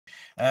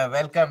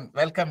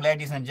Welcome,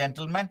 ladies and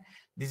gentlemen.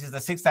 This is the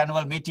 6th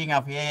annual meeting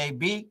of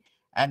AIIB,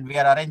 and we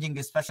are arranging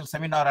this special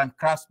seminar on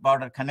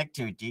cross-border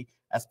connectivity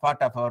as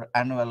part of our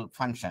annual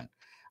function.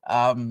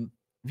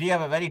 We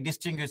have a very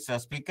distinguished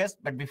speakers,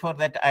 but before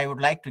that, I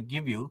would like to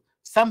give you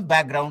some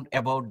background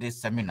about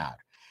this seminar.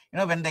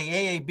 When the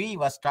AIIB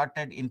was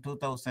started in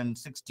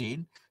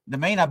 2016, the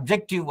main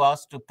objective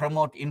was to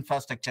promote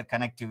infrastructure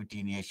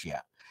connectivity in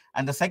Asia.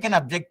 And the second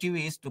objective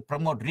is to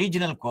promote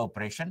regional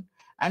cooperation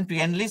and to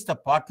enlist the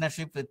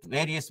partnership with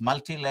various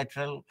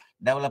multilateral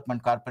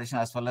development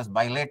corporations as well as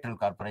bilateral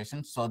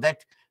corporations so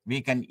that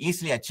we can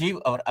easily achieve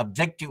our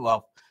objective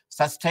of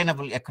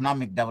sustainable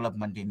economic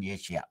development in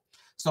Asia.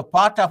 So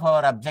part of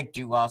our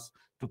objective was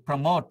to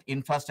promote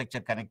infrastructure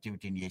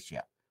connectivity in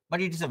Asia.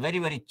 But it is a very,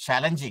 very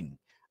challenging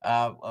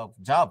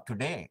job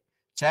today.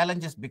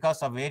 Challenges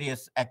because of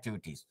various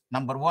activities.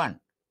 Number one,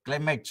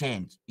 climate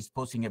change is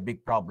posing a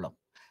big problem.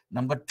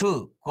 Number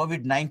two,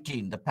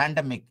 COVID-19, the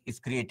pandemic is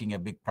creating a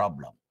big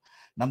problem.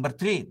 Number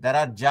three, there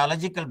are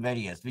geological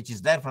barriers, which is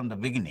there from the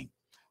beginning.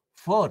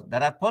 Four,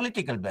 there are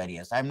political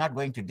barriers. I'm not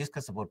going to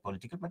discuss about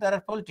political, but there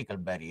are political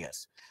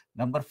barriers.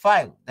 Number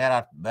five, there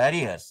are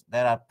barriers,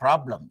 there are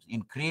problems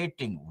in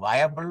creating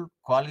viable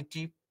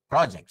quality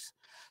projects.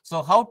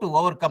 So how to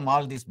overcome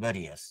all these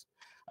barriers?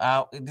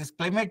 These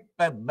climate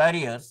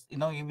barriers,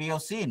 we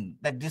have seen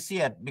that this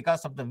year,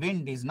 because of the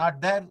wind is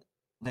not there,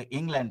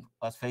 England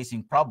was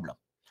facing problem.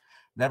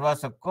 There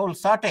was a coal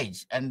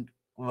shortage and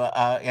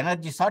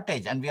energy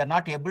shortage, and we are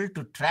not able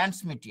to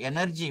transmit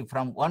energy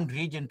from one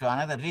region to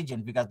another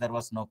region because there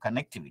was no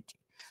connectivity.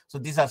 So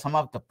these are some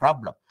of the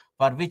problems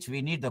for which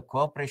we need the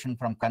cooperation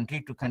from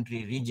country to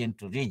country, region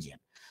to region.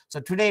 So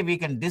today we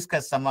can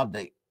discuss some of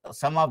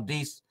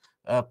these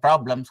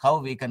problems, how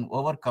we can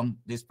overcome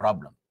this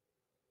problem.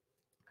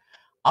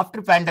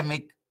 After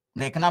pandemic,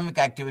 the economic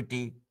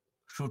activity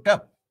shoot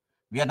up.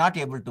 We are not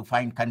able to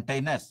find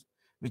containers,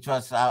 which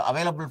was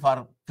available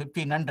for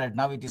 1,500,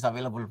 now it is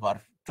available for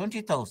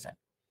 20,000.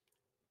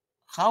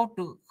 How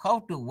to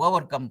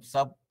overcome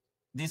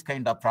this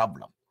kind of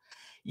problem?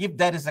 If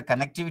there is a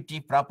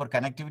connectivity, proper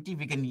connectivity,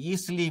 we can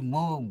easily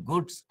move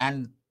goods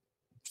and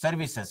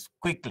services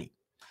quickly.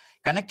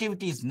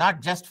 Connectivity is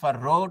not just for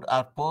road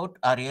or port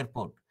or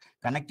airport.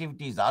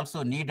 Connectivity is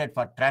also needed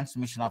for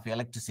transmission of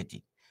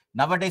electricity.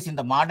 Nowadays, in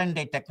the modern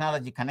day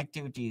technology,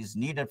 connectivity is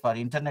needed for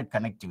internet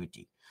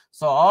connectivity.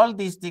 So all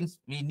these things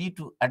we need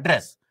to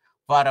address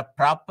for a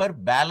proper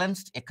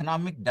balanced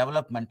economic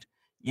development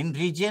in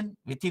region,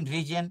 within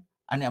region,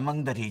 and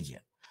among the region.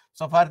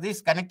 So for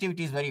this,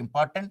 connectivity is very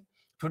important.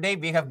 Today,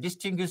 we have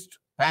distinguished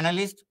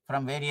panelists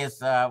from various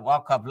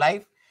walks of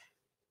life.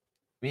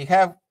 We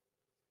have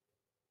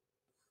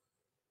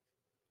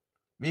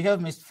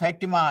Ms.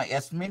 Fatima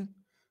Yasmin.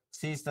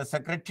 She is the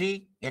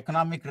Secretary,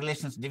 Economic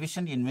Relations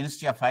Division in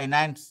Ministry of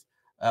Finance,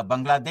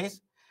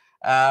 Bangladesh.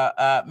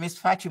 Ms.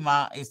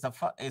 Fatima is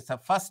the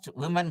first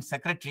woman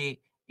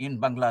secretary in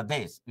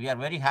Bangladesh. We are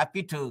very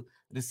happy to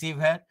receive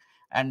her.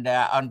 And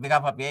on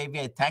behalf of AIIB,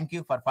 I thank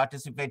you for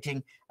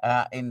participating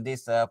in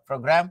this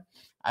program.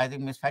 I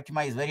think Ms.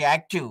 Fatima is very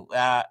active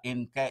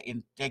in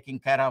taking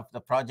care of the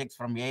projects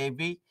from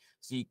AIIB.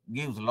 She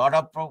gives a lot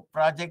of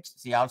projects.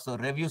 She also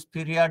reviews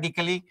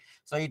periodically.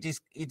 So it is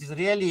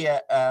really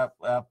a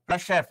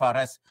pleasure for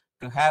us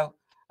to have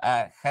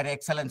Her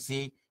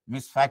Excellency,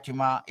 Ms.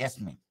 Fatima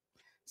Yasmin.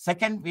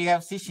 Second, we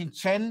have Sishin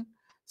Chen.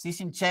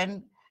 Sishin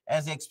Chen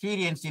has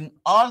experience in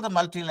all the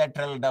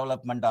multilateral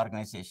development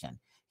organization.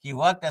 He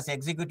worked as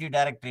executive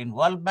director in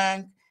World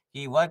Bank.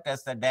 He worked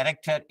as the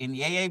director in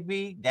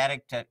AIIB,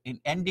 director in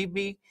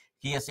NDB.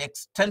 He has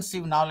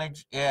extensive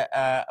knowledge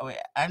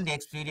and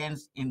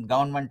experience in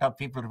government of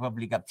People's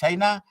Republic of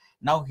China.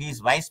 Now he is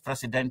vice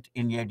president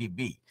in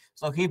ADB.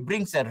 So he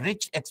brings a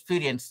rich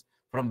experience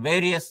from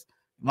various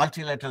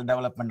multilateral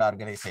development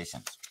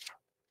organizations.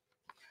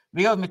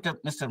 We have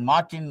Mr.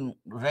 Martin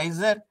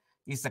Reiser.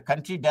 He's the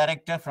country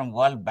director from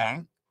World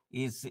Bank.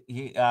 He is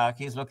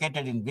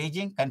located in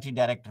Beijing, country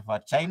director for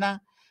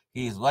China.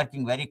 He is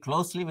working very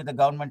closely with the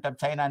government of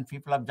China and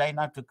people of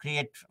China to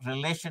create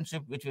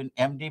relationship between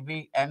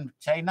MDB and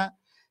China.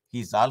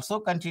 He is also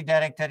country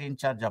director in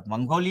charge of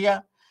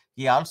Mongolia.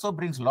 He also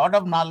brings a lot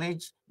of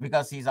knowledge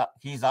because he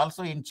is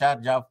also in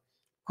charge of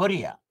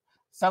Korea,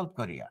 South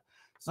Korea.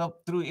 So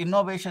through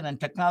innovation and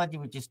technology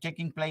which is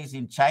taking place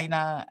in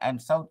China and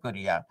South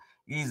Korea,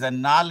 he is a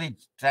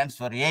knowledge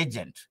transfer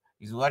agent.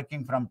 He's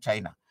working from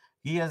China.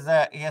 He has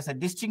a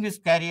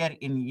distinguished career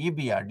in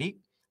EBRD,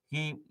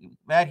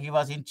 where he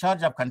was in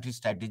charge of country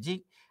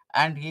strategy,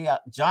 and he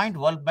joined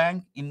World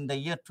Bank in the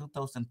year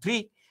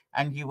 2003,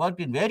 and he worked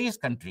in various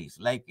countries,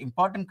 like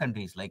important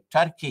countries like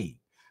Turkey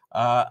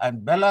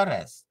and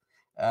Belarus,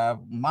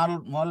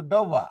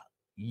 Moldova,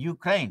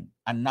 Ukraine,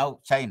 and now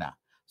China.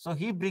 So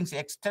he brings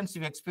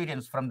extensive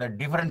experience from the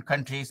different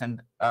countries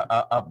and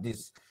of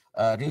this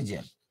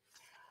region.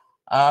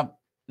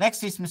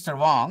 Next is Mr.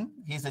 Wong.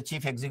 He's the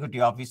Chief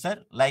Executive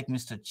Officer. Like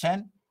Mr.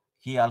 Chen,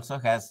 he also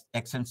has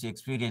extensive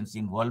experience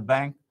in World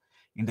Bank,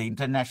 in the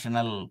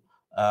International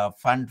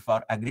Fund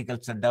for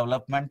Agriculture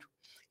Development.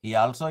 He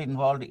also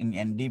involved in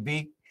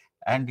NDB,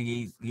 and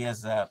he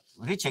has a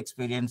rich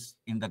experience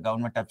in the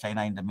government of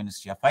China in the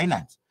Ministry of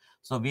Finance.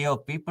 So we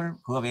have people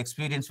who have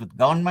experience with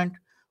government,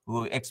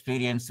 who have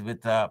experience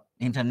with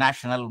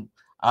international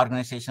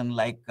organizations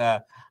like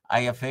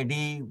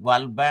IFAD,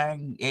 World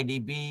Bank,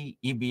 ADB,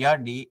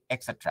 EBRD,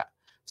 etc.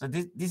 So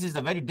this is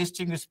a very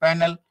distinguished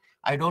panel.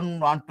 I don't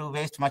want to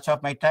waste much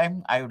of my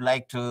time. I would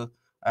like to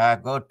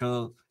go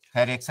to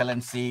Her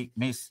Excellency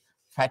Ms.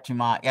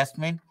 Fatima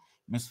Yasmin.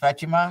 Ms.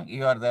 Fatima,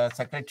 you are the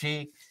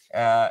Secretary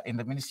in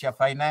the Ministry of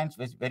Finance,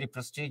 which is very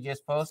prestigious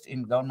post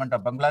in government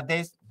of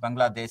Bangladesh.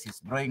 Bangladesh is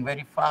growing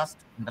very fast.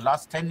 In the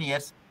last 10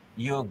 years,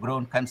 you have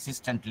grown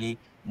consistently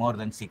more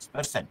than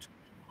 6%.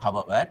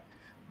 However,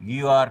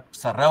 you are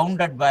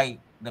surrounded by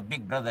the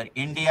big brother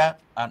India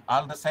on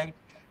all the sides,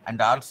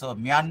 and also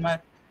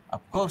Myanmar.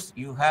 Of course,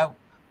 you have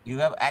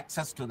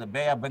access to the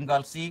Bay of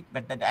Bengal Sea,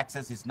 but that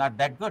access is not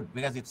that good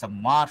because it's a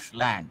marsh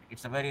land.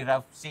 It's a very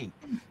rough sea.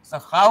 So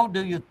how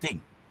do you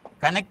think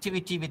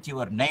connectivity with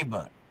your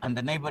neighbor and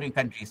the neighboring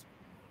countries,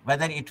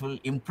 whether it will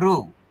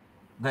improve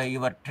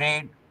your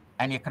trade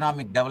and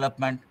economic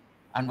development,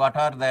 and what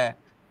are the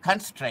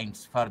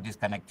constraints for this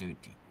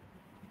connectivity?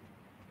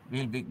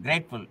 We'll be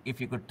grateful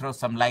if you could throw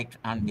some light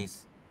on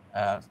these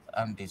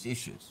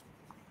issues.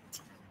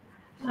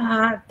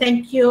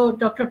 Thank you,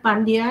 Dr.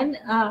 Pandian.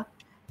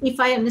 If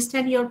I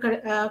understand your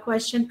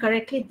question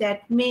correctly,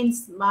 that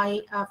means my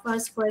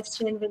first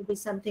question will be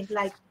something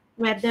like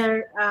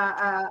whether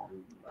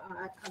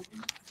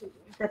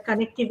the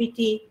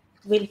connectivity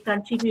will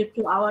contribute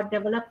to our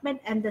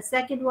development, and the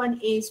second one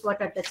is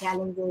what are the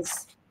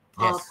challenges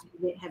of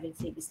having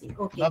CBC.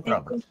 Okay, no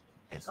problem.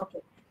 Yes.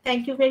 Okay,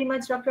 thank you very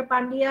much, Dr.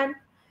 Pandian.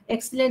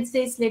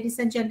 Excellencies, ladies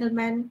and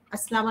gentlemen,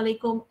 Assalamu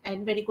alaikum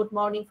and very good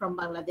morning from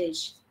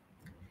Bangladesh.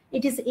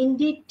 It is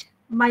indeed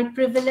my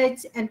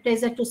privilege and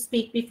pleasure to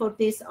speak before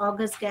this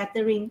August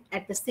gathering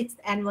at the 6th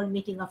annual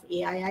meeting of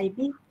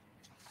AIIB.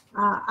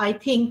 I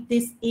think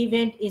this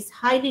event is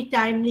highly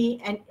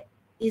timely and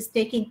is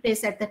taking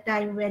place at the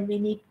time when we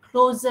need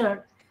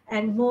closer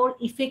and more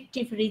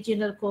effective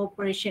regional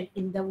cooperation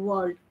in the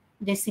world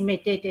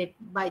decimated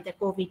by the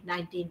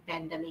COVID-19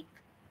 pandemic.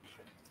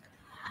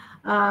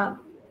 I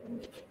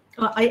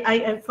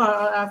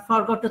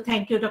forgot to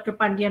thank you, Dr.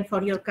 Pandian,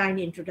 for your kind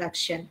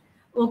introduction.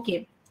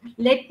 Okay.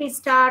 Let me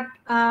start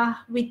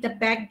with the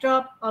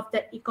backdrop of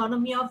the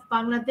economy of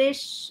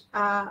Bangladesh.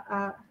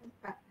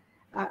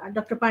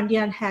 Dr.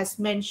 Pandian has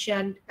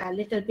mentioned a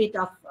little bit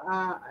of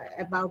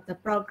about the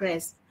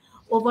progress.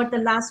 Over the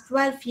last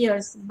 12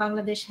 years,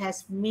 Bangladesh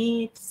has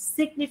made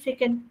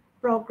significant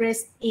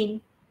progress in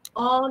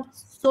all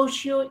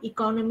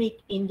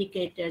socio-economic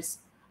indicators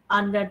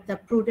under the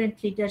prudent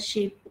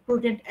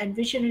and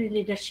visionary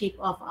leadership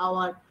of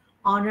our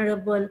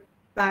Honorable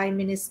Prime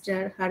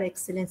Minister, Her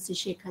Excellency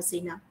Sheikh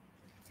Hasina.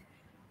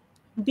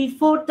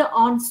 Before the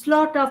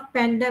onslaught of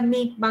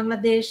pandemic,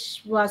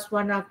 Bangladesh was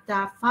one of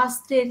the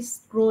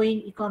fastest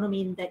growing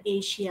economy in the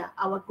Asia.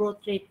 Our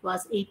growth rate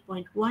was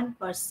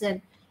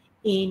 8.1%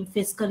 in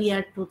fiscal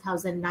year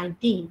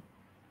 2019.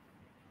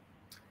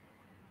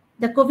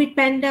 The COVID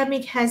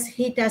pandemic has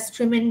hit us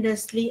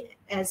tremendously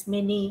as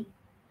many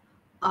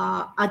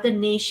other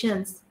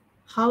nations.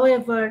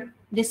 However,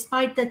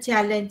 despite the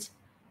challenge,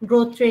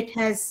 growth rate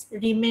has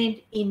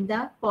remained in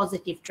the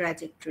positive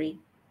trajectory.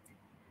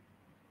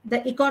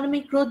 The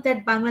economic growth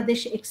that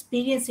Bangladesh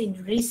experienced in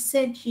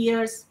recent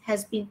years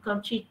has been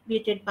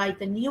contributed by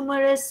the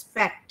numerous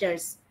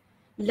factors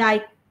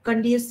like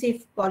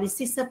conducive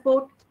policy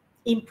support,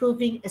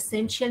 improving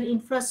essential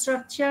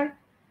infrastructure,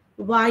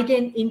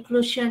 widened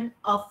inclusion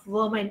of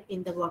women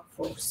in the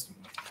workforce.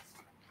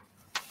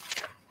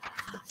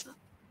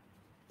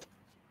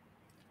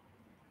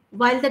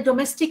 While the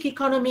domestic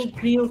economy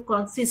grew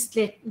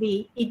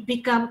consistently, it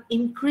became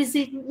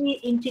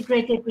increasingly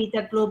integrated with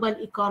the global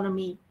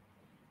economy.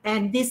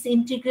 And this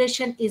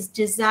integration is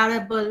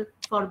desirable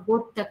for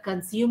both the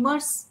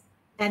consumers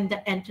and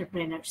the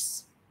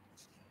entrepreneurs.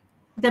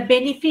 The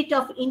benefit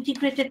of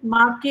integrated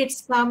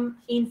markets come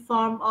in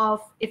form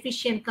of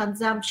efficient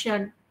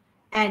consumption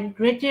and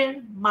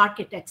greater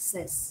market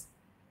access.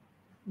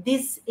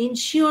 This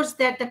ensures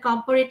that the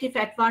comparative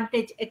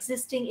advantage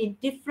existing in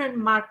different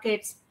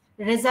markets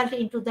result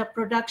into the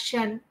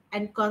production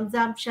and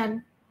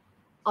consumption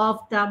of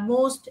the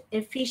most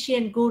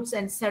efficient goods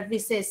and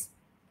services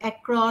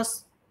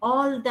across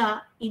all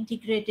the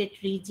integrated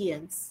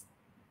regions.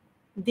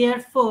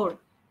 Therefore,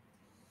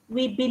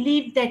 we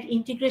believe that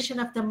integration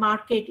of the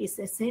market is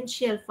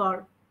essential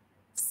for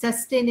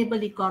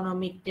sustainable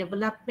economic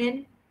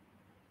development,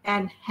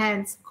 and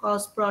hence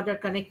cross-border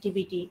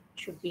connectivity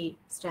should be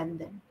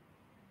strengthened.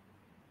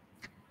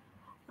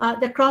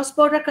 The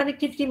cross-border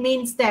connectivity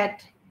means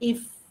that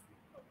if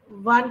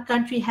one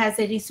country has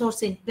a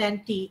resource in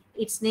plenty,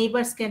 its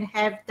neighbors can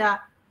have the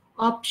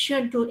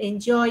option to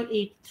enjoy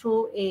it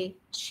through a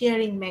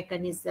sharing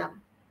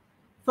mechanism.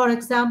 For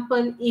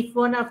example, if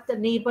one of the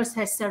neighbors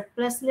has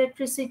surplus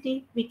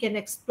electricity, we can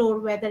explore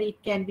whether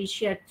it can be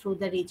shared through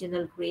the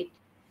regional grid.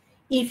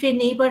 If a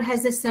neighbor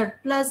has a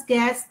surplus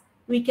gas,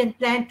 we can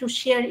plan to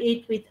share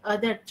it with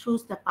others through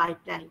the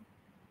pipeline.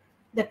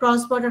 The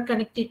cross-border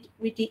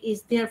connectivity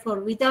is therefore,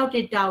 without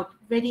a doubt,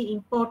 very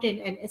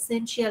important and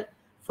essential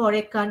for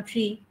a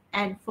country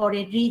and for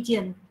a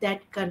region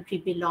that country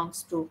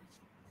belongs to.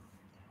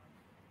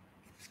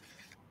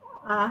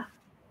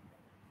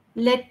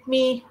 Let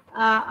me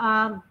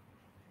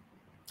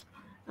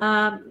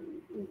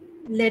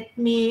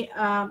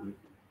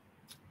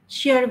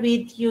share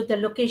with you the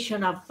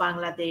location of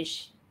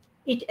Bangladesh.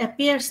 It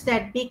appears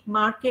that big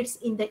markets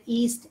in the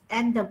east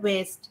and the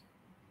west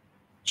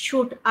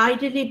should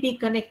ideally be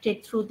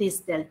connected through this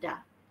delta.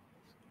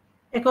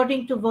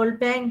 According to World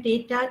Bank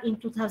data in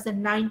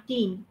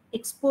 2019,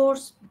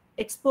 exports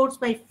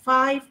by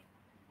 5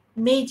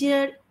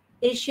 major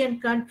Asian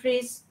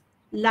countries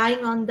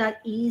lying on the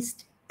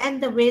east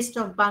and the west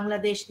of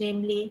Bangladesh,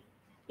 namely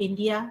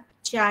India,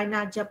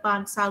 China,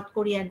 Japan, South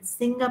Korea, and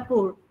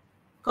Singapore,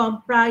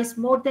 comprise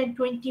more than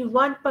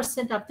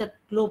 21% of the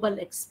global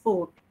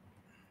export.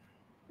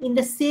 In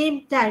the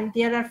same time,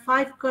 there are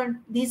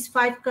these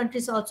 5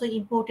 countries also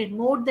imported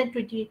more than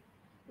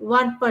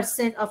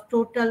 21% of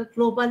total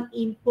global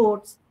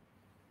imports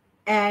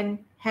and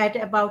had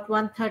about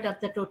 1/3 of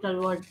the total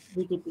world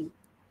GDP.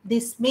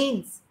 This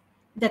means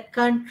the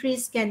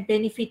countries can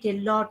benefit a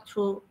lot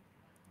through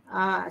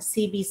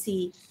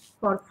CBC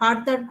for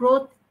further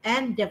growth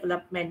and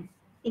development.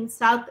 In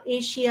South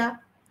Asia,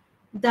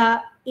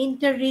 the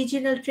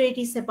interregional trade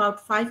is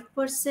about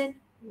 5%,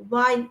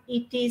 while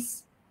it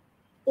is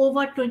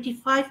over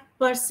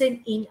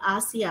 25% in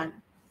ASEAN.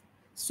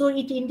 So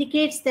it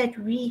indicates that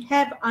we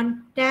have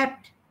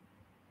untapped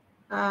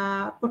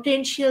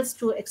potentials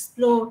to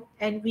explore,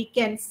 and we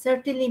can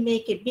certainly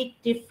make a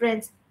big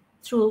difference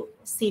through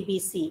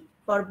CBC.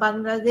 For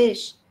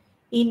Bangladesh,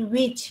 in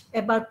which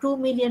about 2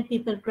 million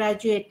people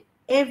graduate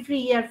every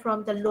year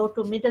from the low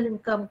to middle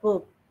income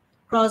group,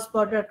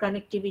 cross-border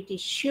connectivity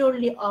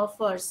surely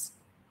offers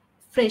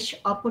fresh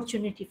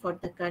opportunity for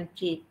the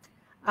country.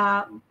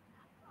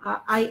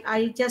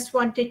 I just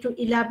wanted to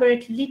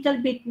elaborate a little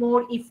bit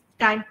more if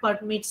time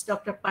permits,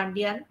 Dr.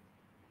 Pandian.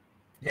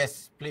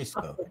 Yes, please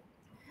go. Okay.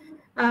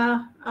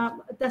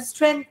 The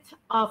strength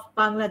of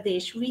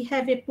Bangladesh, we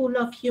have a pool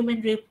of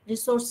human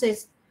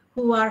resources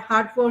who are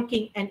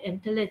hardworking and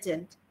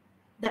intelligent.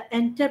 The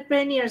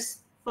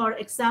entrepreneurs, for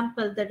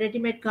example, the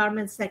ready-made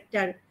garment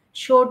sector,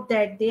 showed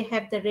that they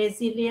have the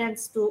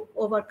resilience to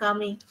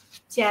overcoming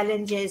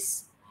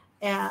challenges,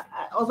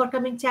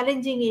 overcoming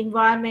challenging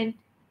environment,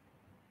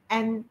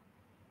 and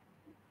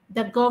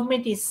the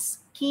government is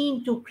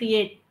keen to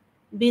create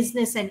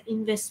business and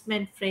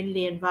investment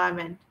friendly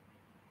environment.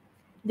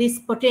 These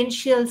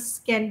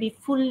potentials can be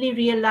fully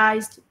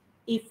realized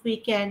if we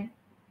can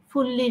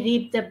fully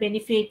reap the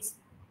benefits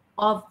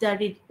of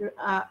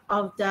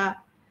the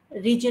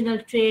regional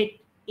trade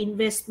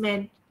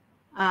investment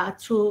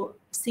through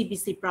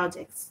CBC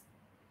projects.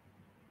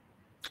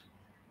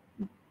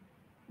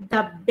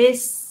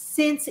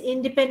 Since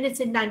independence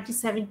in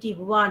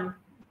 1971,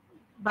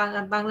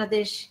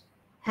 Bangladesh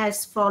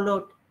has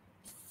followed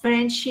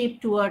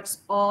friendship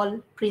towards all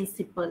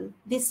principle.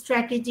 This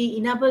strategy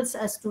enables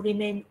us to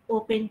remain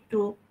open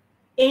to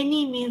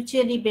any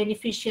mutually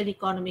beneficial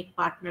economic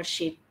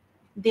partnership.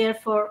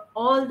 Therefore,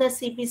 all the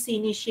CBC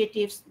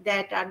initiatives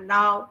that are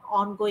now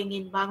ongoing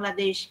in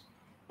Bangladesh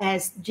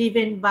as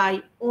driven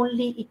by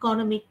only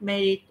economic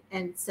merit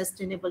and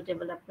sustainable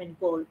development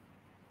goal.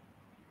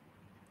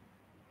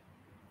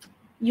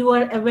 You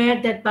are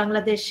aware that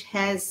Bangladesh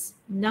has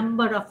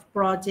number of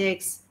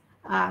projects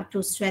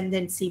to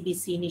strengthen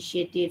CBC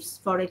initiatives.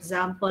 For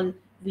example,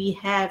 we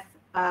have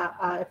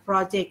a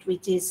project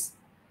which is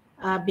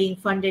being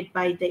funded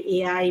by the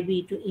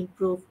AIIB to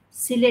improve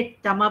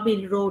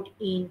Sylhet-Tamabil Road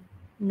in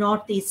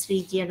northeast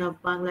region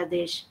of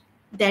Bangladesh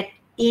that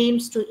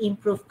aims to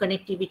improve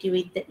connectivity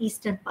with the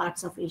eastern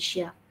parts of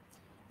Asia.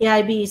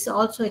 AIIB is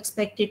also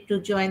expected to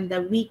join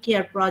the We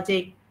Care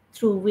project,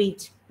 through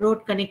which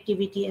road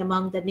connectivity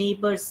among the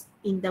neighbors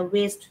in the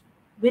west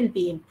will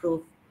be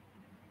improved.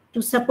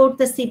 To support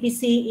the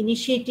CBC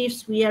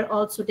initiatives, we are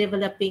also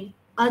developing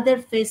other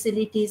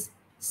facilities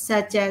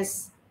such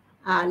as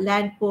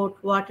land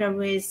port,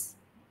 waterways,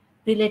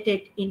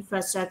 related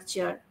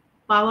infrastructure.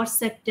 Power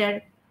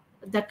sector,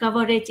 the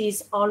coverage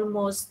is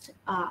almost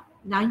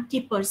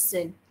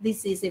 90%.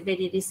 This is a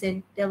very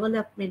recent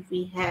development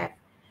we have.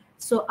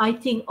 So I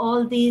think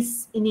all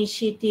these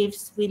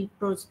initiatives will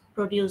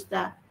produce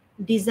the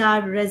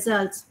desired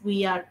results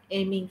we are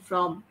aiming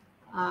from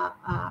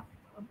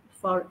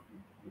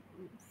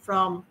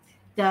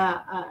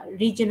the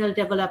regional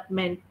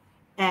development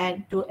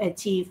and to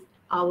achieve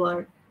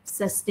our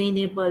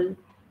sustainable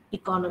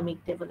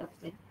economic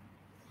development.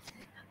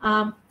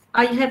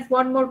 I have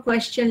one more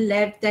question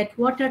left, that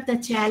what are the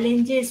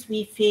challenges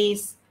we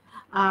face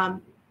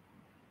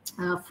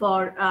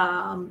for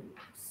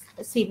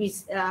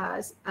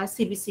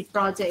CBC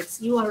projects?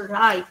 You are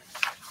right.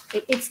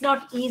 It's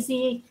not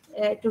easy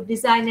to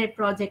design a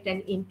project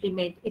and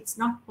implement. It's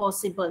not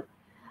possible.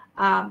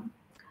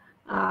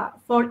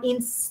 For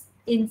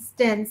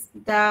instance,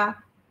 the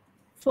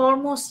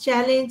foremost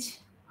challenge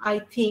I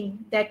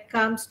think, that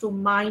comes to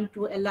mind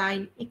to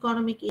align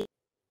economic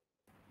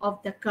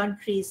of the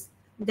countries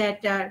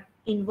that are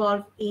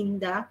involved in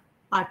the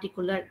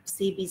particular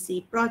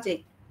CBC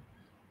project.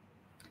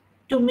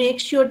 To make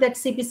sure that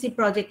CBC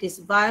project is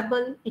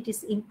viable, it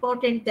is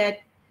important that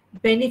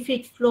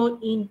benefit flow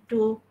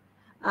into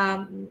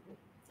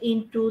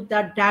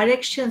the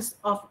directions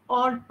of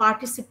all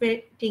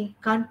participating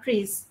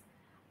countries.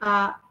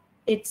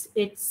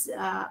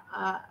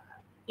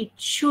 It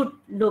should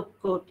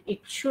look good.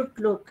 It should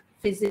look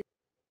feasible.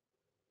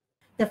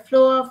 The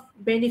flow of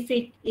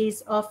benefit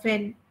is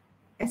often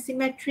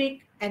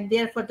asymmetric, and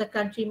therefore the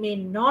country may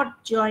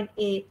not join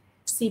a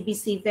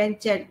CBC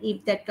venture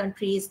if that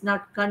country is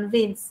not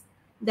convinced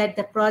that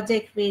the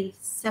project will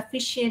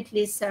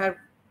sufficiently serve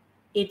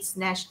its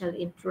national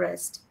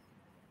interest.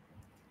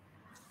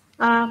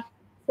 The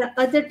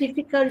other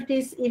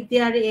difficulties, if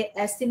there are a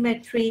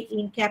asymmetry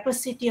in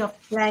capacity of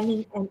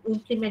planning and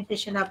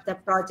implementation of the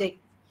project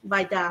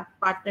by the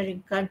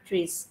partnering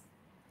countries,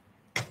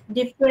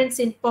 difference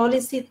in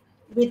policy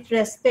with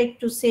respect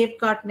to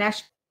safeguard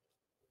national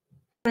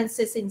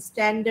differences in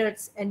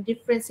standards and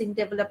difference in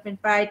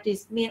development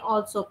priorities may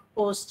also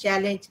pose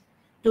challenge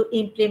to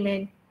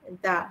implement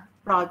the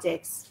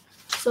projects.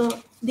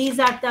 So these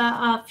are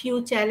the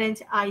few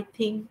challenges I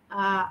think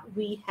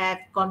we have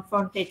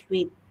confronted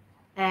with,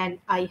 and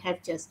I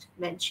have just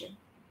mentioned.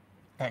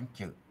 Thank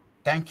you.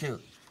 Thank you.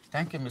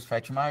 Thank you, Ms.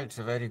 Fatima. It's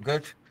very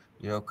good.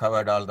 You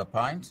covered all the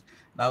points.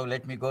 Now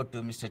let me go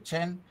to Mr.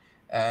 Chen.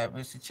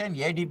 Mr. Chen,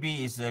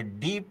 ADB is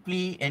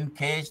deeply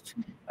engaged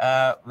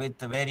with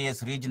the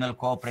various regional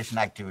cooperation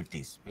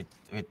activities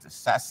with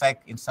SASAC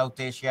in South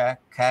Asia,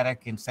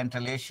 CAREC in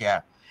Central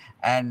Asia.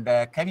 And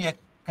can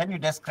you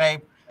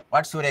describe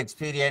what's your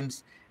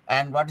experience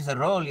and what is the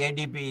role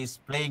ADB is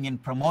playing in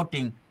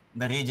promoting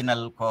the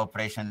regional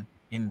cooperation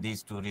in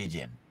these two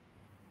regions?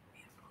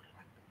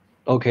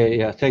 Okay,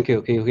 yeah, thank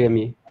you. Can you hear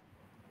me?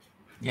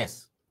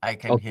 Yes, I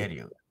can hear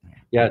you.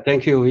 Yeah,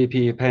 thank you,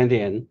 VP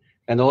Pandian.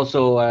 And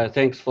also,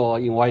 thanks for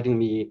inviting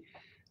me.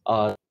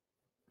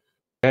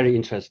 Very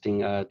interesting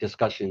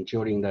discussion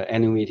during the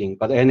annual meeting.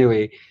 But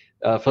anyway,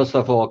 first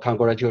of all,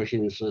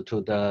 congratulations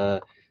to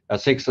the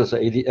 6th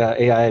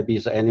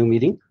AIIB's annual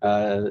meeting.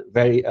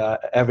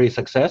 Every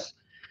success.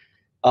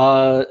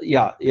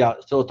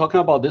 So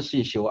talking about this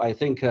issue, I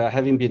think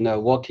having been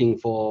working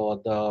for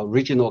the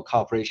regional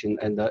cooperation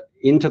and the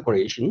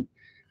integration,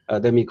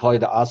 let me call it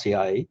the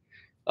RCI,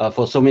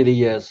 for so many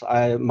years,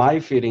 my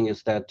feeling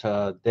is that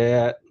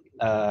there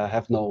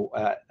have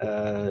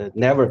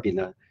never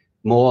been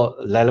more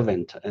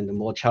relevant and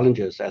more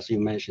challenges, as you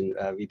mentioned,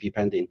 VP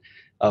Pending,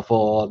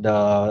 for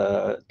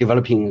the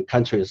developing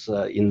countries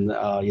in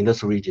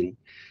this region.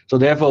 So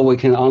therefore, we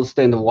can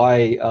understand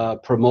why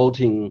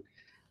promoting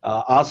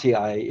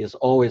RCI is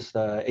always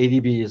the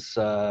ADB's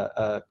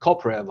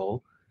corporate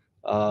level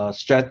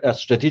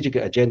strategic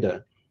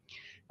agenda.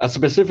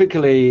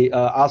 Specifically,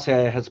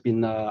 RCI has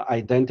been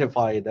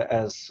identified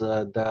as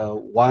the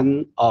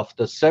one of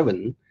the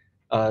 7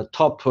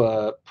 top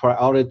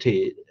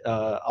priority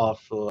of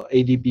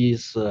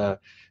ADB's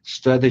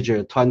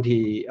strategy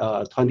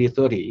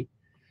 2030.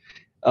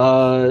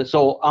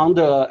 So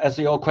as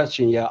your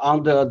question,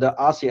 under the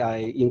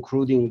RCI,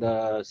 including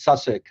the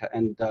SASAC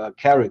and the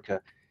CAREC,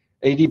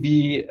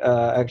 ADB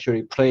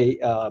actually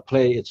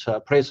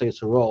plays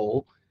its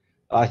role.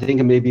 I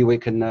think maybe we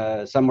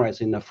can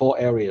summarize in 4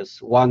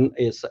 areas. One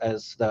is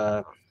as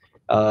the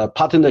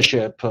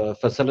partnership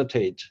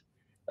facilitate.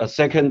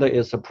 Second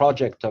is a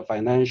project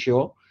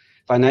financier,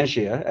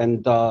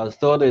 and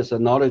third is a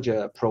knowledge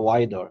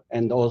provider,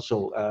 and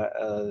also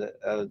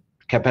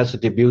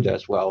capacity builder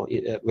as well,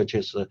 which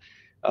is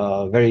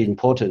very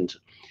important.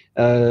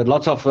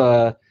 Lots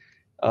of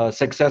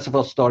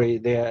successful story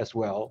there as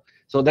well.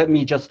 So let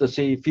me just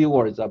say a few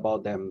words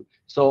about them.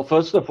 So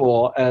first of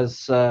all,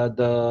 as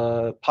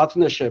the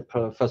partnership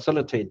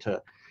facilitator,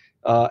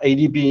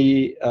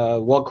 ADB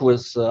work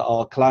with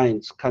our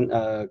clients,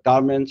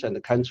 governments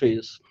and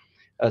countries,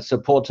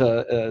 support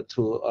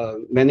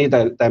to many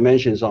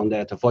dimensions on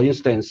that. For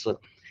instance,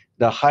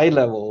 the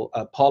high-level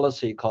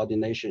policy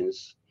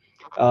coordinations.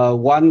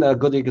 One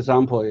good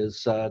example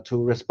is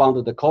to respond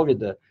to the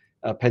COVID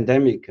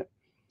pandemic.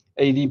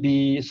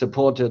 ADB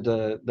supported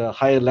the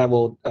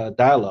high-level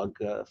dialogue,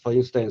 for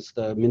instance,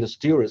 the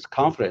ministerial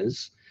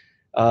conference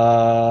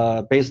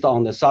based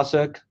on the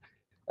SASAC,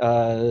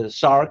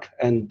 SARC,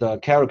 and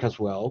CAREC as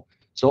well.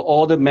 So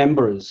all the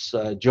members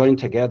joined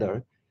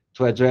together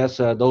to address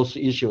those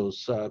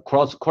issues,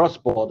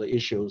 cross-border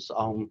issues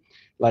on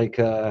like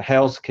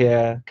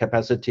healthcare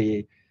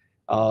capacity,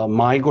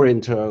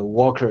 migrant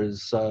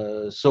workers,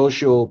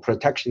 social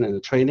protection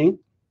and training,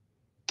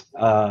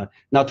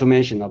 not to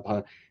mention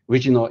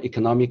regional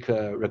economic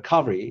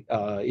recovery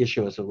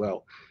issue as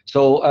well.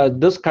 So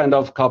this kind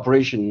of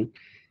cooperation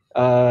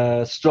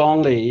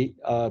strongly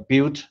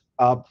built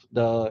up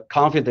the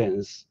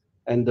confidence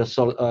and the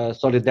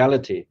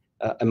solidarity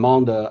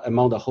among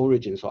the whole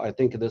region. So I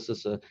think this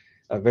is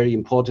a very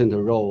important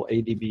role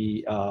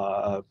ADB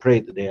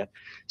played there.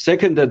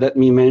 Second, let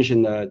me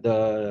mention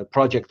the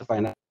project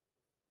finance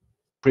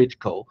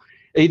critical.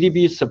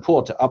 ADB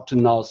support up to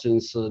now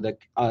since the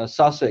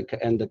SASAC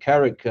and the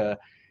CARIC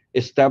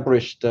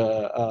established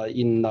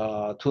in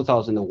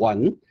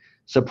 2001,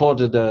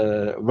 supported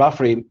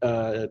roughly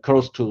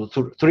close to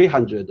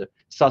 300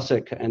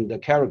 SASAC and the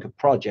CARIC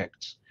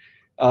projects,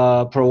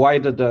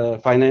 provided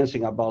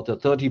financing about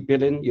 $30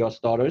 billion US,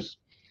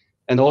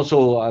 and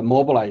also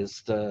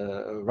mobilized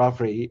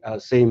roughly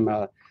same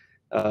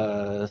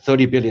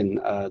 $30 billion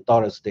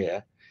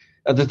there.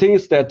 The thing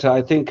is that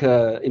I think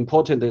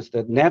important is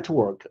the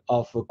network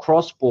of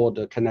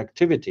cross-border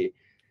connectivity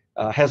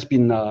has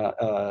been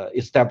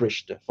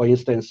established. For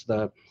instance,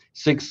 the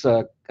 6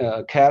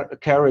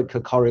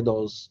 CARIC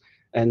corridors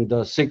and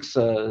the 6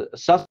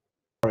 SASAC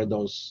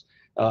corridors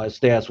is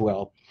there as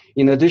well.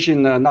 In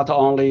addition, not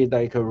only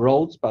like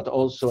roads, but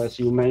also, as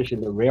you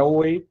mentioned, the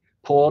railway,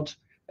 port,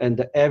 and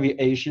the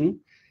aviation,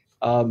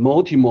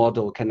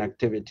 multimodal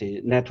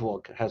connectivity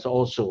network has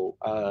also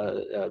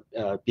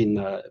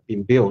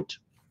been built.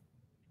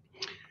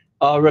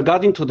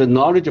 Regarding to the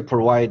knowledge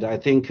provider, I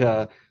think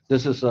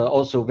this is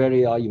also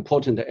very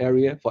important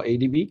area for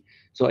ADB.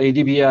 So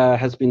ADB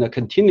has been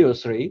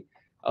continuously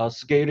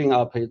scaling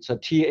up its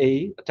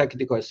TA,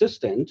 technical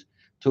assistant,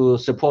 to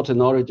support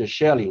knowledge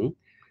sharing.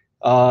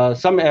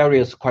 Some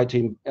areas quite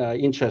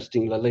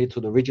interesting relate to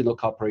the regional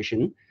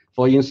cooperation.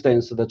 For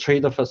instance, the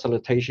trade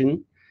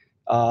facilitation,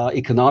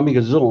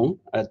 economic zone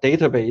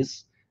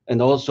database,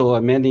 and also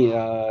many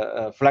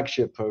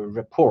flagship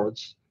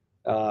reports,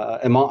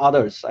 among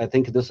others. I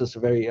think this is a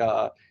very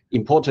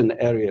important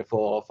area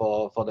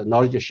for the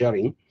knowledge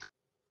sharing.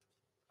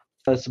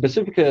 A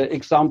specific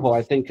example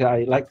I think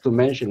I like to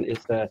mention is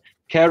the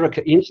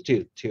CARIC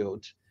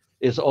Institute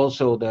is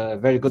also the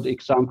very good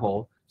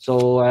example.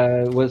 So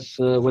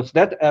with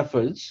that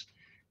efforts,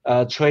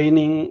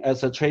 training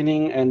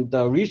and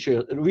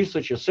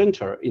research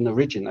center in the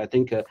region, I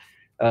think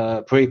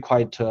play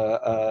quite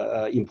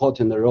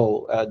important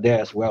role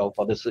there as well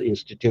for this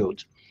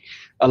institute.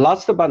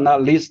 Last but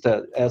not least,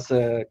 as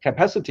a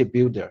capacity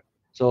builder.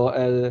 So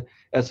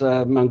as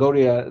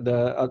Mongolia,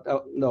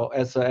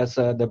 as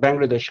the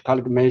Bangladesh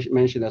colleague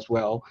mentioned as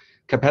well,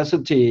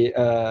 capacity,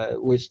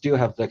 we still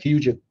have the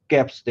huge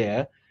gaps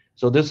there.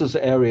 So this is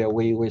the area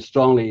we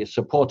strongly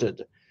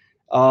supported.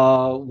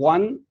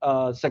 One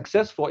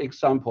successful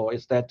example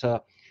is that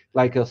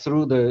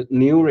through the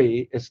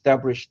newly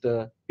established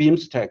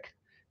BIMSTEC,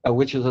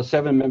 which is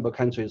 7 member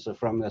countries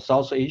from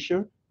South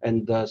Asia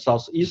and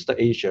Southeast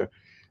Asia,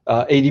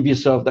 ADB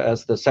served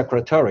as the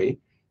secretary.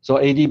 So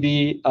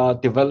ADB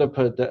developed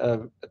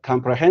a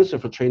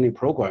comprehensive training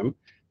program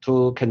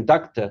to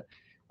conduct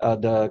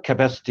the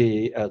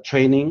capacity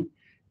training,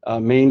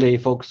 mainly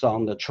focused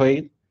on the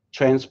trade,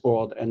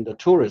 transport, and the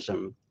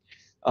tourism.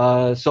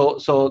 That's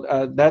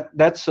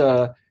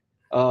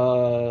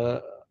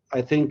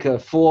I think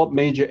 4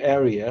 major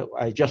areas.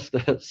 I just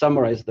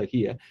summarized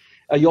here.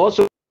 You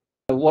also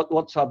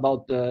what's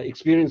about the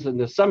experience in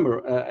the summer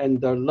and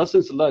the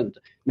lessons learned.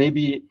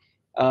 Maybe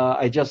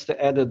I just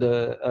added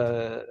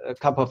a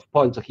couple of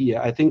points here.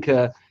 I think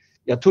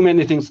yeah, too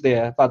many things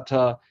there, but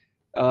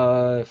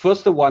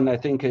first one, I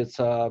think it's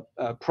a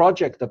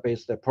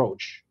project-based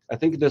approach. I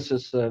think this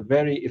is a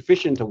very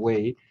efficient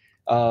way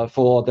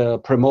for the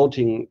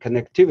promoting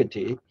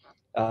connectivity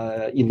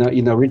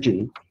in a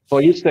region.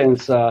 For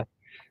instance,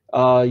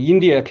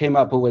 India came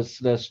up with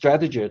the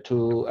strategy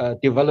to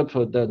develop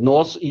the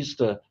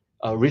Northeast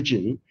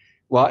region,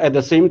 while at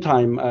the same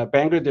time,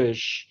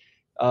 Bangladesh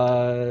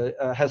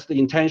has the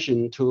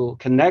intention to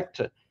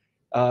connect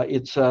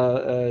its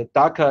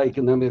Dhaka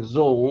economic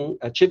zone,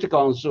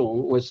 Chittagong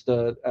zone, with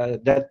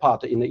that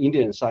part in the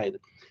Indian side.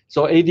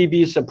 So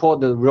ADB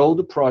support the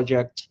road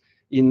project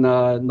in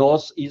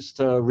Northeast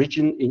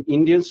region in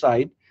Indian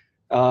side.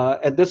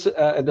 At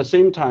the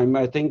same time,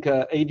 I think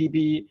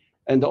ADB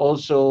and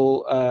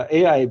also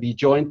AIIB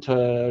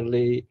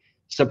jointly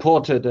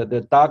supported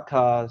the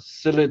Dhaka,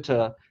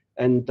 Sylhet,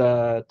 and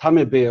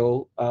Tamil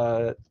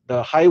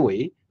the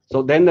highway.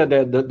 So then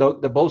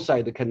the both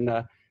sides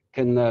can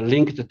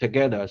link it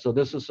together. So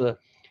this is a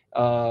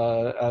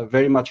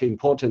very much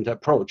important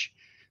approach.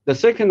 The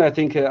second I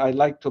think I'd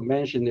like to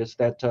mention is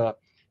that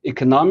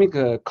economic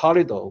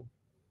corridor,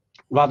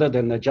 rather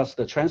than just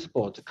the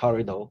transport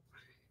corridor.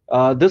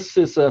 This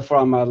is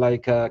from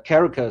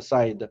CARIC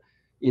side.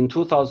 In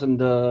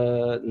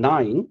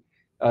 2009,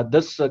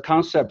 this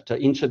concept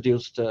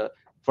introduced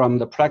from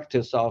the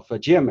practice of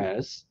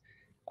GMS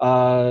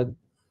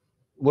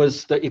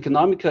was the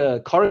economic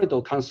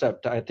corridor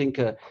concept. I think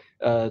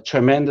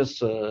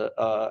tremendous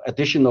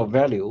additional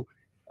value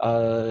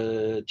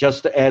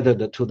just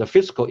added to the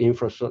fiscal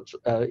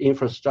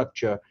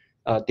infrastructure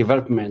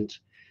development.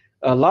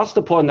 Last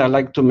point I'd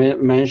like to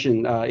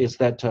mention is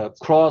that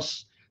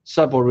cross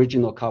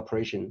sub-regional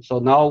cooperation. So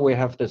now we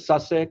have the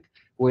SASAC,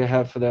 we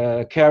have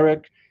the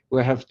CARIC,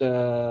 we have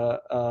the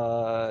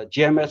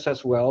GMS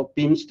as well,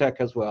 BIMSTEC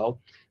as well.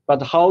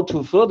 But how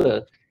to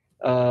further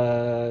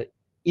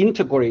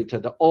integrate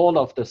all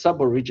of the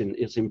sub-region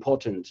is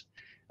important.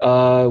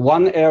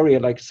 One area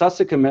like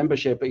SASIC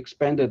membership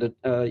expanded,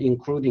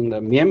 including the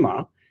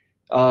Myanmar.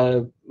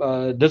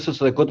 This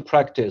is a good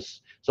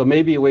practice. So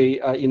maybe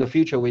we, in the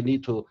future, we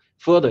need to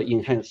further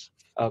enhance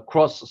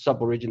cross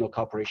sub-regional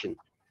cooperation.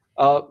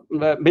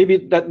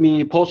 Maybe let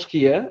me pause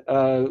here,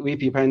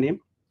 VP Pandim.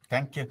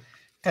 Thank you.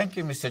 Thank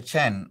you, Mr.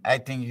 Chen. I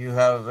think you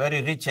have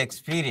very rich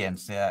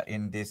experience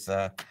in this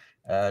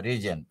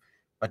region,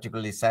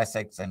 particularly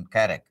SASEX and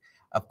CAREC.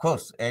 Of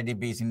course,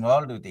 AIIB is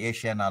involved with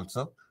ASEAN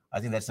also. I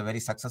think that's a very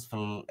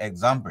successful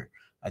example.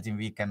 I think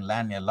we can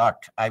learn a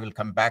lot. I will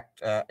come back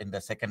in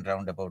the second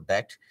round about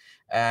that.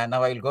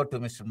 Now I will go to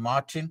Mr.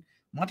 Martin.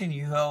 Martin,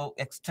 you have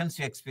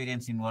extensive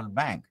experience in World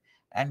Bank,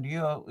 and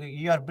you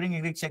are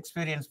bringing rich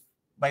experience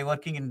by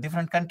working in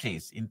different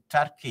countries, in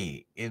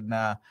Turkey, in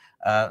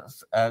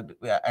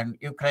and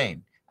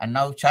Ukraine, and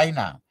now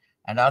China,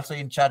 and also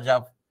in charge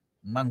of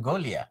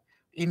Mongolia.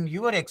 In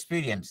your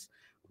experience,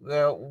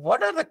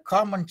 what are the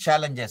common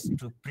challenges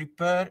to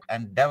prepare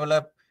and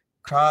develop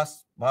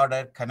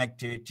cross-border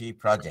connectivity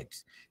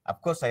projects? Of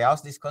course, I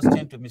asked this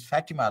question to Ms.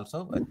 Fatima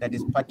also, but that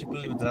is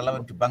particularly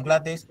relevant to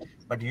Bangladesh,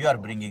 but you are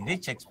bringing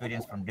rich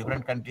experience from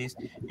different countries.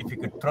 If you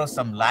could throw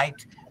some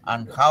light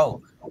on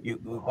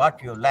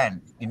what you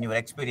learned in your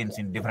experience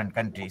in different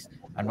countries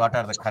and what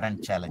are the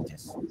current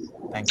challenges.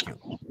 Thank you.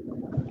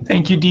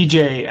 Thank you,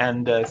 DJ,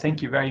 and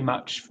thank you very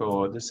much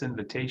for this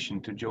invitation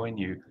to join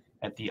you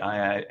at the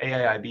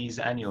AIIB's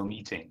annual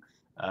meeting.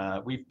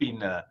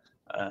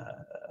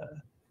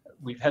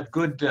 We've had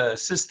good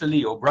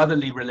sisterly or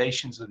brotherly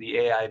relations with the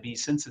AIIB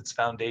since its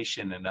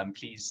foundation, and I'm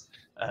pleased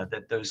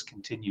that those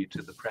continue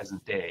to the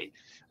present day.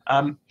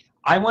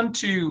 I want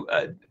to,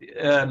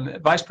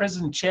 Vice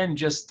President Chen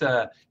just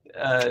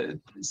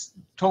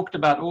talked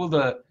about all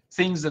the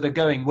things that are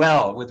going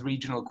well with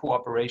regional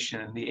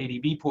cooperation in the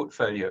AIIB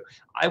portfolio.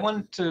 I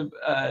want to,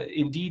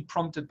 indeed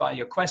prompted by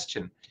your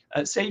question,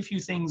 say a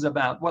few things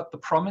about what the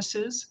promise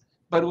is,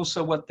 but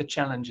also what the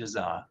challenges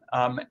are.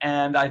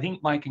 And I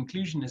think my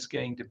conclusion is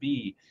going to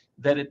be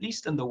that at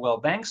least in the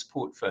World Bank's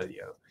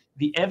portfolio,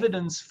 the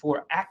evidence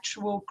for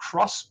actual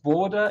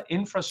cross-border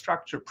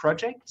infrastructure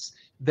projects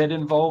that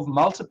involve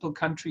multiple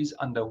countries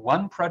under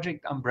one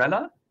project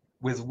umbrella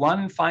with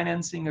one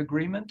financing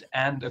agreement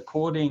and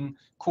according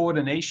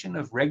coordination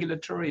of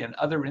regulatory and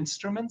other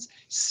instruments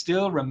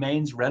still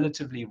remains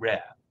relatively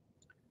rare.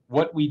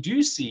 What we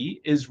do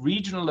see is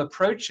regional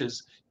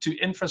approaches to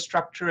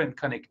infrastructure and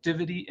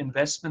connectivity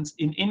investments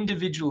in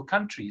individual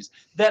countries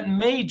that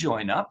may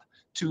join up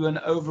to an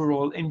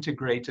overall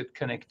integrated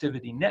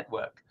connectivity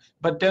network,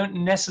 but don't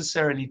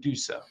necessarily do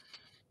so.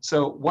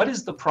 So what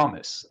is the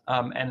promise?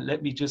 And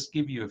let me just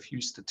give you a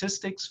few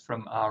statistics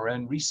from our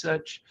own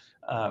research.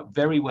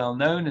 Very well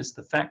known is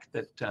the fact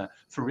that,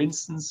 for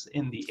instance,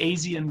 in the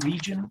ASEAN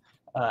region,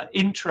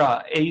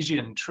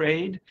 intra-Asian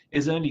trade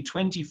is only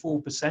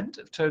 24%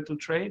 of total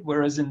trade,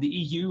 whereas in the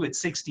EU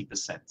it's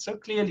 60%. So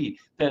clearly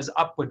there's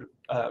upward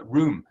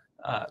room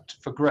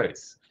for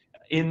growth.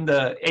 In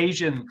the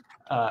Asian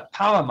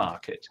power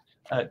market,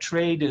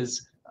 trade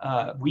is,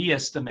 we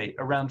estimate,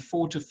 around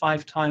 4 to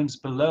 5 times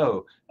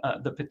below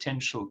the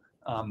potential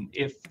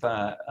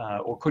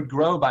or could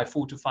grow by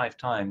 4 to 5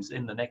 times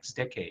in the next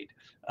decade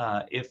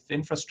if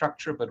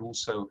infrastructure, but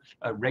also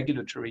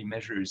regulatory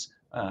measures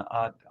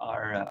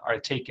are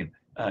taken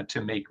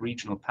to make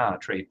regional power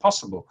trade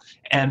possible.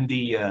 And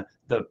the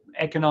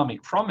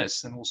economic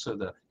promise and also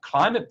the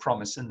climate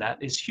promise in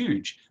that is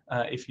huge.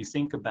 If you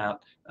think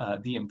about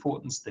the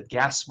importance that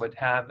gas would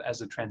have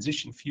as a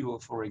transition fuel,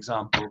 for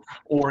example,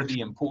 or the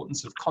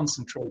importance of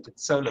concentrated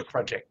solar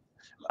projects.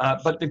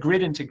 But the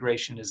grid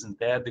integration isn't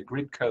there. The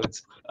grid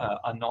codes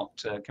are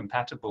not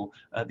compatible.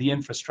 The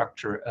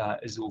infrastructure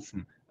is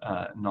often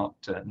not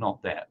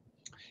there.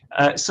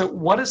 So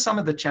what are some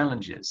of the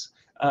challenges?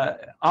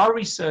 Our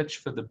research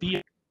for the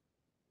BRI,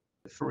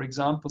 for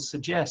example,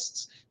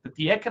 suggests that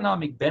the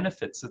economic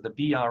benefits of the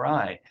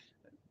BRI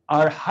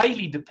are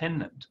highly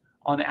dependent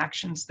on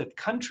actions that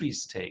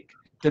countries take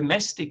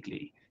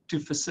domestically to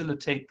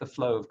facilitate the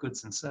flow of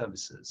goods and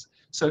services.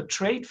 So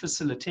trade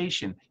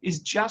facilitation is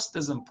just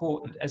as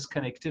important as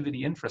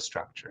connectivity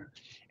infrastructure.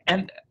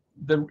 And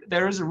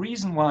there is a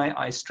reason why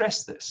I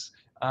stress this,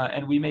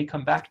 and we may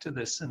come back to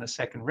this in a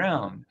second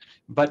round,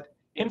 but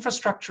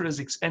infrastructure is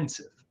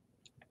expensive.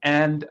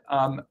 And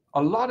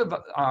a lot of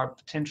our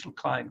potential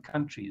client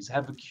countries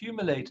have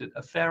accumulated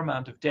a fair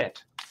amount of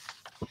debt.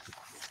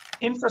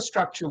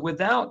 Infrastructure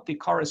without the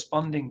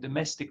corresponding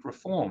domestic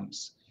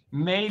reforms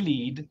may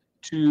lead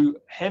to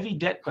heavy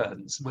debt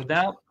burdens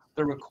without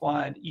the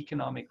required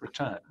economic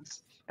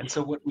returns. And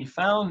so what we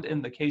found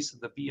in the case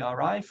of the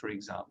BRI, for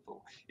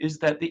example, is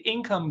that the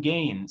income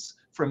gains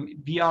from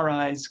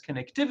BRI's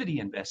connectivity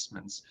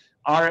investments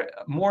are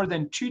more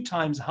than 2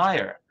 times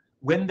higher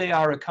when they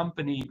are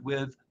accompanied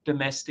with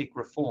domestic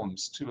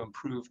reforms to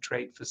improve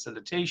trade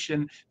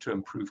facilitation, to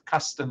improve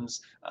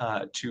customs,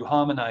 to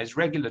harmonize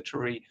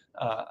regulatory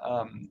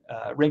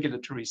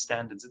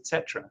standards,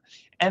 etc.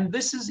 And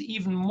this is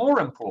even more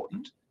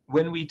important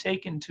when we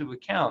take into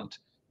account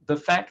the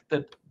fact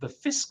that the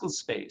fiscal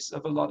space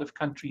of a lot of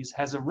countries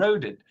has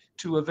eroded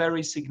to a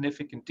very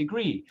significant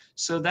degree,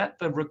 so that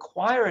the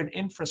required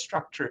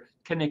infrastructure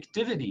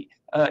connectivity,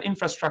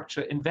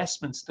 infrastructure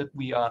investments that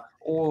we are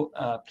all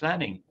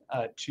planning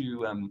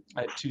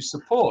to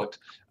support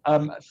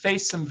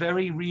face some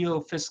very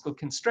real fiscal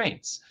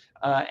constraints.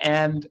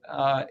 And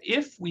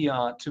if we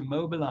are to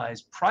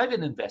mobilize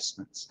private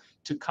investments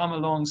to come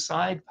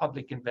alongside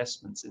public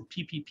investments in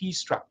PPP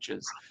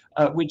structures,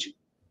 which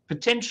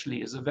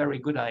potentially is a very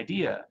good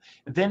idea,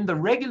 then the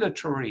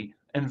regulatory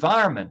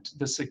environment,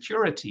 the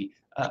security,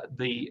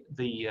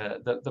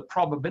 the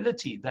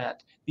probability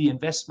that the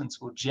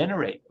investments will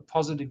generate a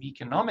positive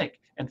economic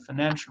and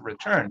financial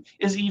return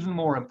is even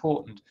more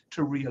important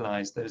to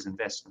realize those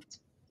investments.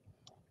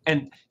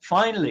 And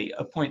finally,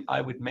 a point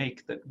I would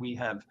make that we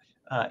have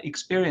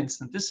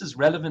experienced, and this is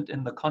relevant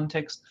in the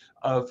context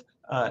of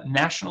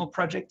national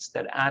projects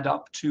that add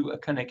up to a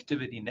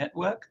connectivity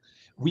network,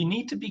 we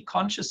need to be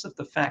conscious of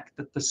the fact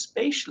that the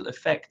spatial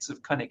effects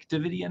of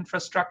connectivity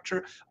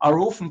infrastructure are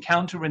often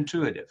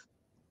counterintuitive.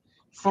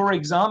 For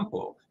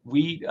example,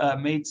 we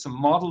made some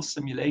model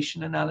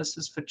simulation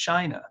analysis for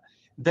China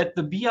that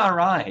the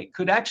BRI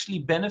could actually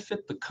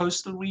benefit the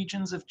coastal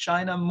regions of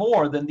China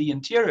more than the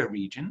interior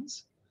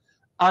regions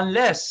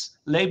unless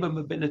labor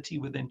mobility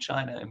within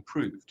China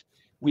improved.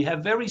 We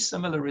have very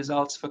similar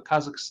results for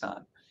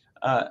Kazakhstan.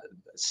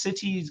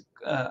 Cities,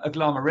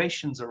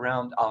 agglomerations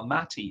around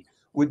Almaty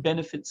would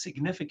benefit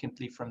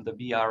significantly from the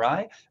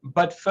BRI,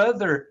 but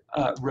further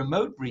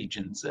remote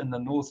regions in the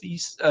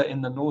northeast,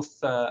 in the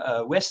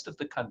northwest of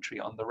the country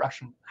on the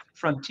Russian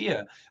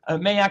frontier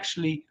may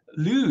actually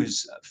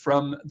lose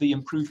from the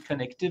improved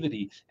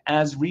connectivity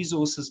as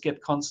resources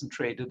get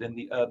concentrated in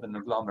the urban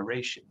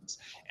agglomerations.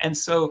 And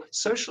so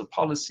social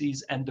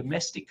policies and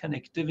domestic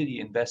connectivity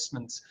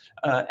investments,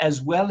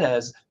 as well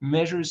as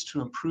measures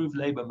to improve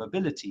labor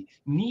mobility,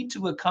 need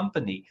to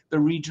accompany the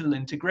regional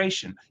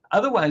integration.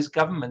 Otherwise,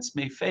 governments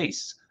may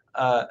face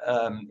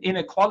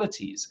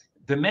inequalities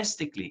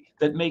domestically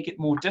that make it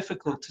more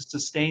difficult to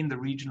sustain the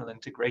regional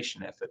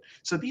integration effort.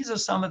 So these are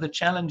some of the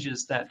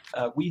challenges that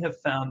we have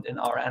found in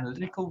our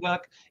analytical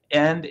work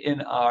and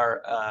in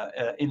our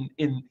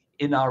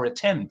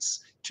attempts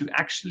to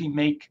actually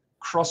make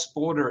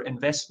cross-border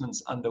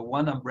investments under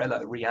one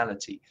umbrella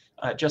reality.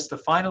 Just a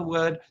final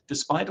word,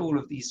 despite all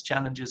of these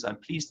challenges, I'm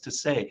pleased to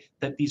say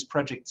that these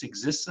projects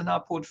exist in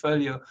our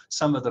portfolio.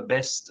 Some of the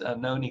best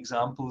known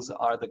examples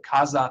are the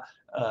Kazakh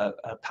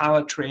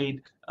power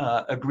trade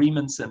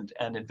agreements and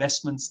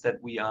investments that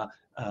we are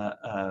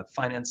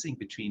financing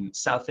between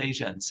South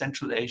Asia and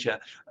Central Asia,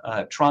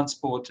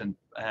 transport and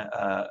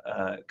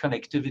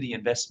connectivity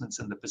investments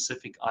in the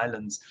Pacific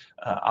Islands,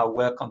 our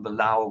work on the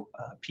Lao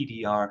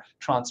PDR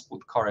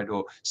transport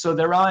corridor. So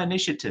there are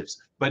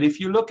initiatives, but if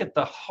you look at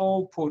the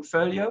whole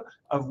portfolio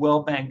of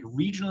World Bank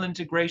regional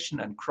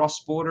integration and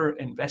cross-border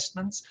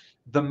investments,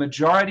 the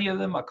majority of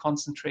them are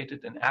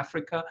concentrated in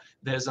Africa.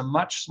 There's a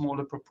much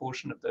smaller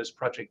proportion of those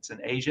projects in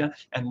Asia.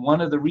 And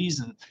one of the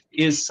reasons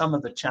is some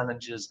of the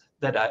challenges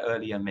that I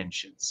earlier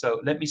mentioned.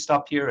 So let me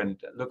stop here and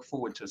look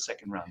forward to a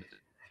second round of it.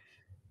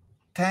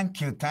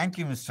 Thank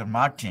you, Mr.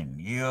 Martin.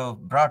 You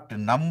brought a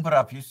number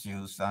of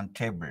issues on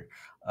table.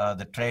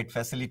 The trade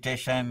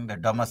facilitation, the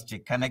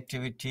domestic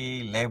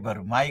connectivity,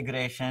 labor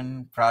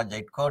migration,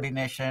 project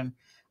coordination.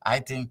 I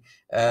think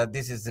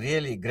this is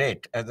really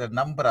great as a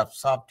number of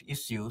soft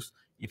issues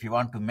if you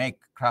want to make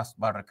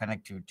cross-border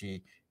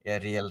connectivity a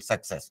real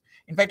success.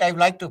 In fact, I would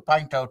like to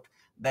point out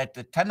that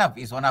TANAP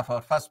is one of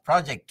our first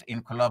projects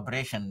in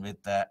collaboration with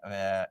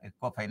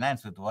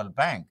co-finance with World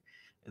Bank.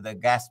 The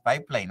gas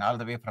pipeline all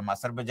the way from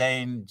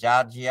Azerbaijan,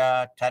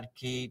 Georgia,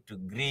 Turkey to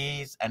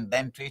Greece, and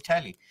then to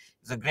Italy.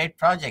 It's a great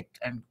project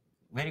and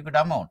very good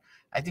amount.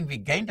 I think we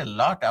gained a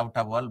lot out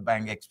of World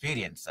Bank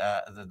experience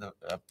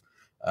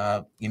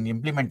in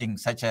implementing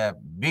such a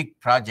big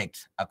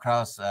project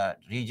across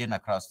region,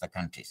 across the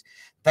countries.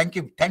 Thank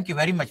you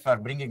very much for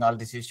bringing all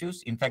these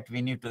issues. In fact,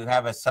 we need to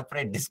have a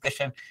separate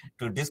discussion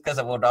to discuss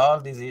about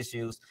all these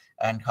issues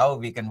and how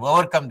we can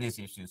overcome these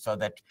issues so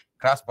that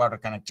cross-border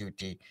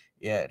connectivity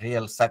a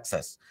real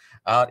success,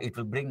 or it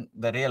will bring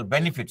the real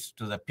benefits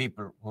to the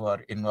people who are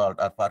involved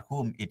or for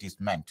whom it is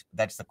meant.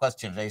 That's the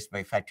question raised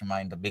by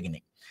Fatima in the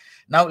beginning.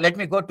 Now, let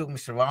me go to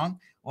Mr. Wang.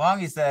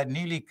 Wang is a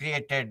newly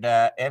created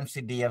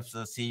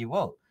MCDF's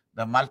CEO,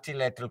 the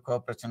Multilateral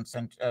Cooperation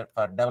Center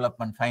for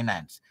Development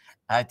Finance.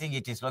 I think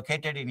it is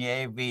located in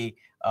AIIB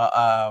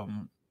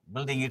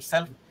building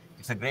itself.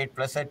 It's a great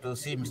pleasure to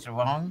see Mr.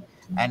 Wang,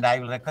 and I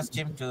will request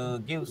him to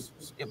give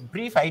a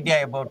brief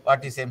idea about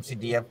what is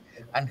MCDF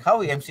and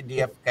how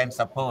MCDF can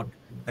support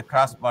the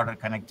cross-border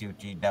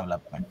connectivity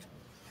development.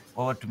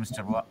 Over to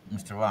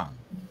Mr. Wang.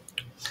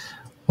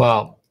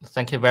 Well,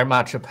 thank you very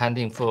much,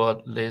 Panding,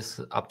 for this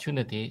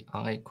opportunity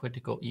on a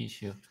critical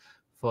issue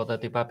for the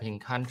developing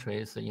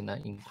countries in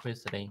an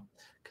increasingly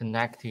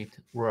connected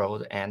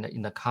world and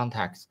in the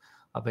context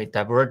of a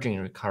diverging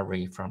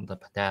recovery from the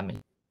pandemic.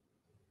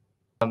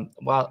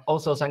 Well,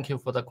 also thank you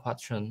for the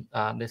question.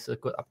 This is a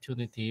good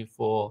opportunity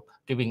for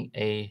giving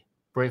a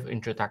brief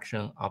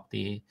introduction of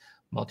the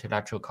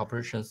Multilateral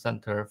Cooperation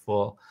Center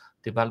for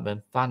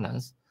Development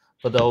Finance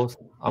for those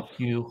of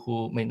you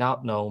who may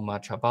not know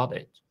much about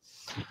it.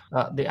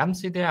 The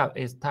MCDF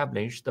is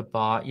established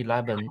by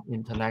 11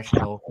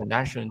 international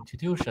financial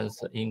institutions,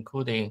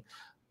 including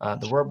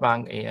the World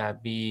Bank,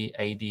 AIIB,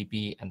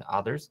 AIIB, and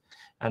others,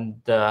 and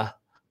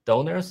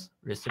donors,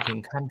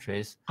 recipient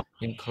countries,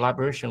 in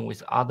collaboration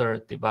with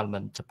other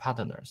development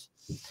partners.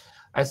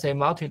 As a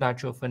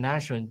multilateral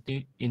financial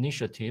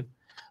initiative,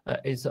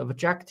 its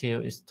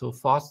objective is to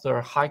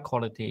foster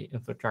high-quality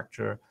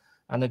infrastructure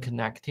and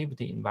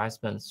connectivity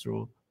investments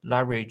through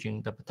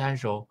leveraging the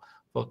potential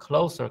for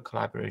closer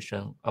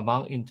collaboration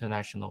among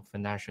international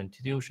financial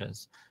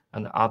institutions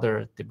and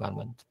other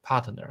development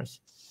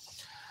partners.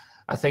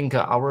 I think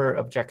our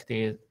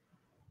objective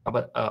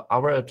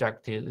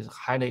is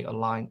highly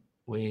aligned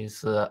with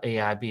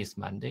AIIB's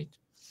mandate.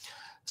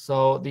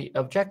 So the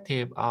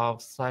objective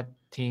of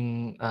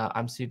setting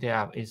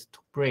MCDF is to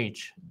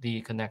bridge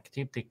the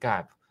connectivity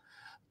gap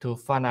to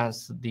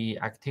finance the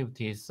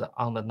activities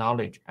on the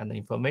knowledge and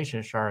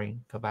information sharing,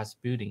 capacity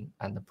building,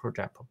 and the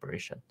project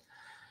preparation.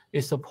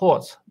 It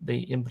supports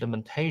the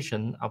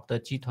implementation of the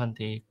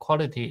G20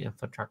 Quality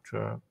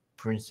Infrastructure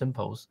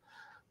Principles,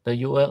 the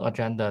UN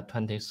Agenda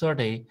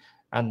 2030,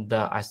 and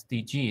the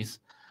SDGs,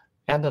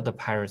 and the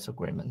Paris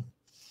Agreement.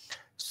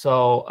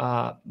 So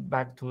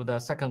back to the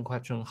second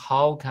question,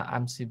 how can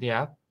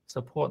MCDF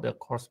support the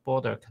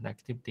cross-border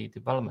connectivity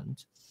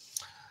development?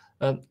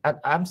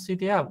 At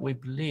MCDF, we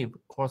believe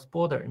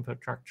cross-border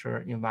infrastructure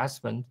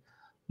investment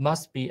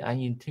must be an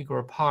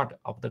integral part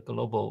of the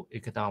global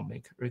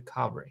economic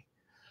recovery.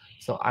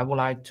 So I would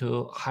like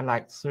to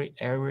highlight 3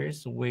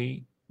 areas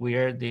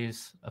where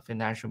this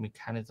financial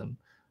mechanism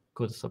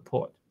could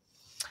support.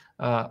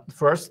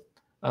 First,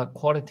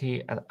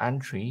 quality at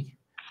entry.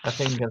 I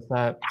think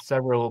that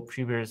several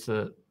previous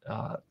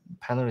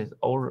panelists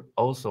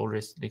also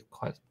raised the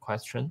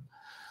question.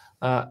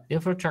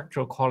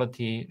 Infrastructure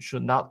quality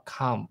should not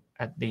come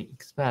at the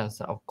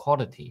expense of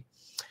quality.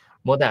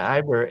 More than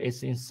ever,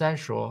 it's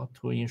essential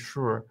to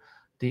ensure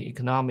the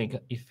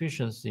economic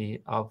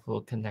efficiency of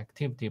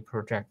connectivity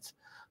projects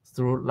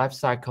through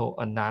lifecycle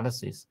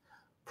analysis,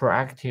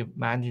 proactive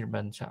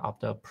management of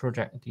the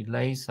project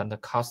delays and the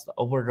cost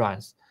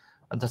overruns,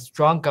 and the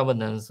strong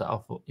governance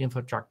of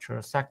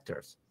infrastructure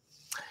sectors.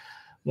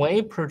 When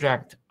a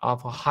project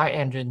of high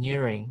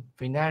engineering,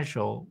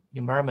 financial,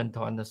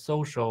 environmental, and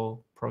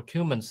social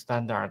procurement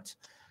standards,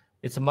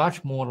 it's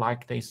much more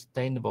likely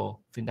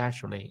sustainable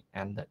financially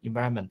and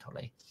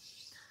environmentally.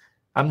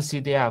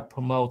 MCDF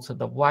promotes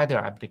the wider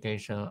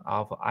application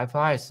of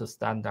FIS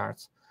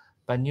standards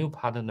by new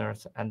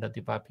partners and the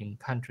developing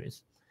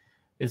countries.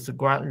 Its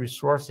grant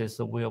resources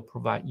will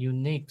provide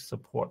unique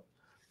support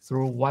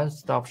through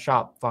one-stop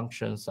shop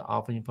functions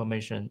of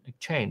information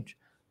exchange,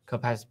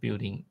 capacity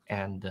building,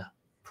 and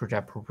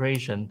project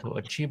preparation to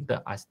achieve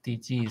the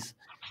SDGs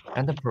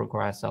and the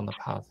progress on the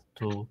path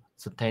to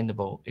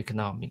sustainable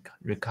economic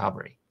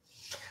recovery.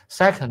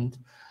 Second,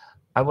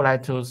 I would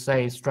like to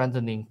say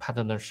strengthening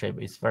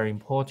partnership is very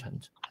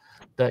important.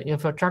 The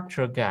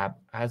infrastructure gap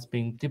has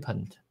been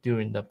deepened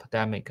during the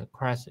pandemic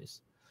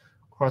crisis.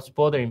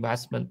 Cross-border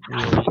investment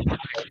will require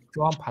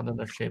strong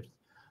partnerships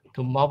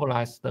to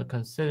mobilize the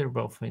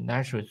considerable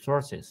financial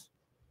resources.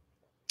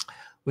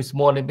 With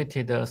more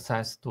limited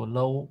access to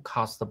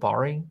low-cost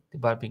borrowing,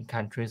 developing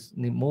countries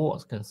need more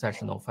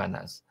concessional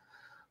finance.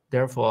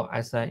 Therefore,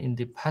 as an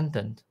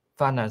independent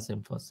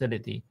financing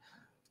facility,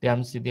 the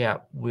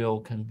MCDF will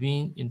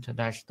convene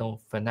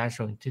international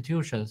financial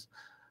institutions,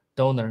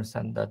 donors,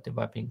 and the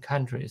developing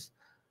countries,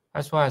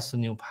 as well as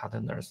new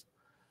partners,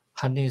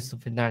 harness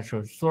financial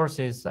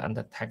resources and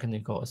the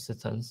technical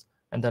assistance,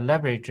 and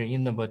leverage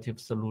innovative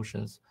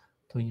solutions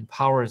to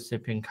empower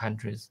recipient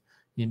countries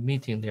in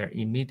meeting their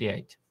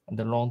immediate and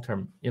the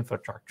long-term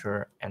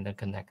infrastructure and the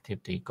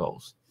connectivity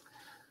goals.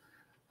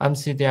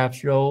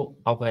 MCDF's role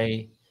of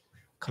a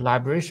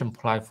collaboration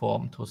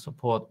platform to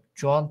support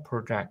joint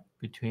projects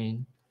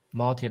between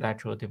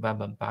multilateral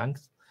development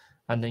banks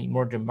and the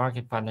emerging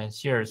market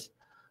financiers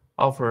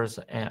offers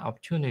an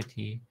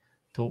opportunity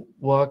to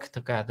work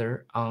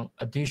together on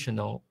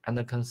additional and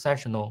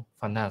concessional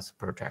finance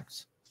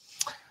projects.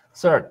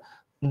 Third,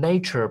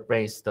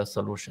 nature-based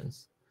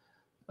solutions.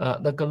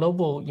 The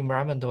global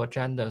environmental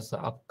agendas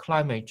of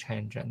climate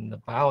change and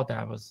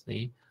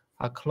biodiversity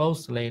are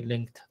closely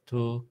linked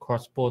to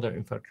cross-border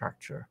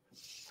infrastructure.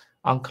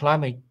 On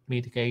climate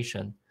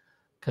mitigation,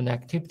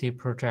 connectivity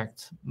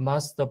projects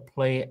must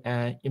play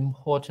an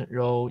important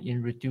role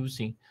in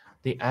reducing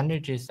the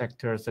energy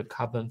sector's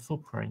carbon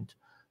footprint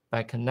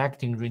by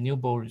connecting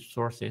renewable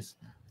resources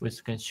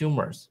with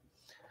consumers.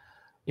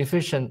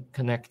 Efficient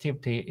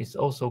connectivity is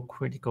also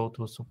critical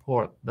to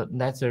support the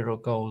net zero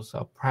goals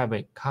of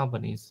private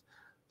companies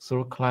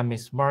through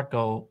climate-smart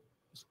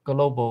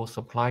global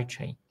supply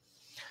chain.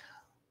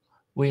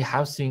 We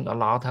have seen a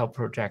lot of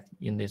projects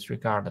in this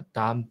regard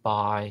done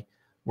by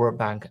World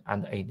Bank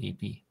and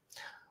AIIB.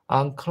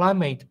 On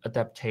climate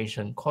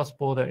adaptation,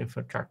 cross-border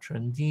infrastructure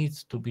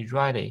needs to be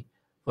ready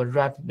for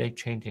rapidly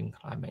changing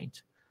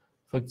climate.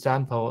 For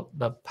example,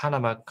 the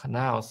Panama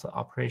Canal's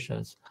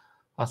operations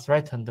are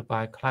threatened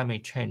by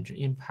climate change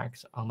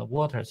impacts on the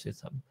water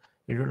system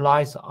it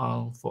relies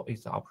on for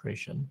its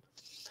operation.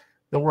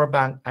 The World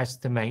Bank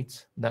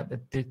estimates that the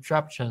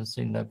disruptions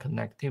in the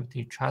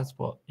connectivity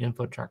transport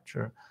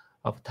infrastructure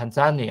of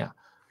Tanzania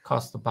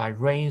caused by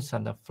rains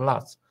and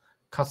floods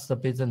cost the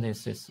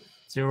businesses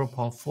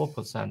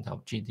 0.4%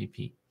 of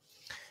GDP.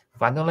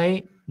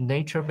 Finally,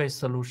 nature-based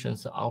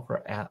solutions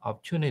offer an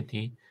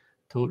opportunity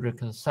to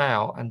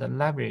reconcile and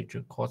leverage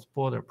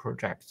cross-border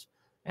projects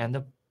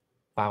and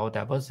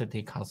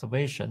biodiversity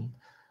conservation,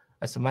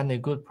 as many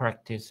good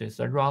practices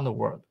around the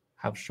world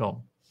have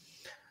shown.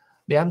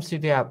 The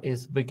MCDF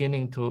is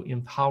beginning to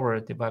empower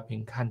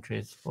developing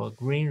countries for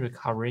green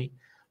recovery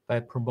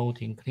by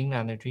promoting clean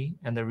energy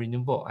and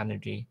renewable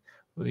energy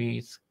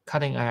with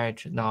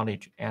cutting-edge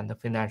knowledge and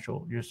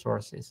financial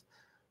resources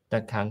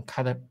that can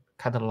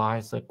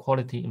catalyze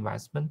quality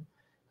investment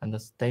and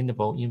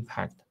sustainable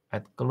impact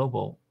at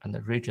global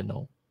and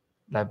regional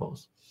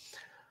levels.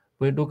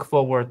 We look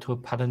forward to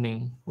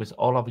partnering with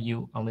all of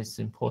you on this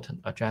important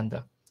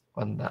agenda.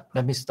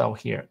 Let me stop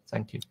here.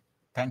 Thank you.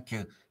 Thank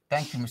you.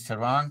 Thank you, Mr.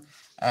 Wang.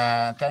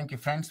 Thank you,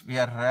 friends. We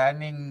are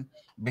running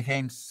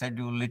behind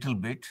schedule a little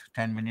bit,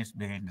 10 minutes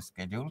behind the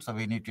schedule, so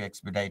we need to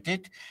expedite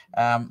it.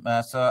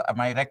 So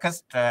my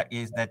request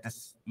is that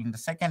in the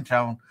second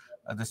round,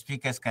 the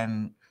speakers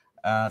can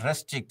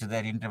restrict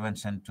their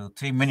intervention to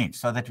 3 minutes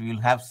so that we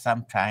will have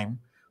some time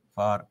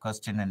for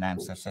question and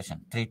answer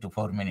session, 3 to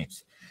 4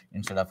 minutes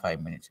instead of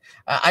 5 minutes.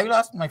 I will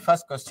ask my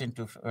first question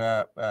to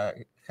Her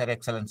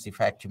Excellency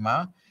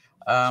Fatima.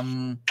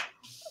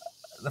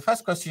 The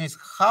first question is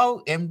how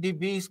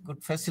MDBs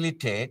could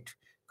facilitate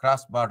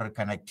cross-border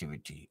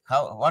connectivity?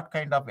 What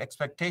kind of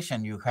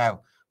expectation you have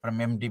from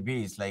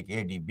MDBs like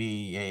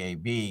ADB,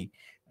 AIIB,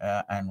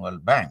 and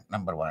World Bank,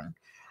 number one.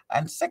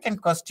 And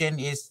second question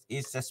is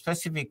a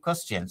specific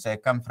question. So I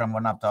come from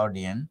one of the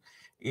audience,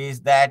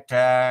 is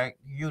that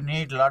you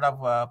need a lot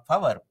of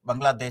power.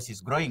 Bangladesh is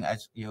growing,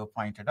 as you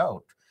pointed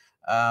out.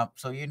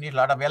 So you need a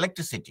lot of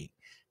electricity.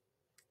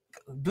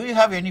 Do you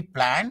have any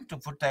plan to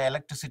put the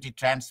electricity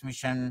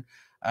transmission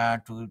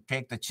to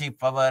take the cheap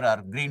power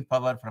or green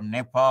power from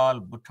Nepal,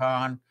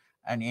 Bhutan,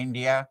 and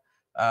India?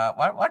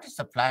 What is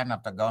the plan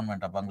of the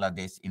government of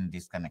Bangladesh in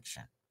this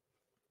connection?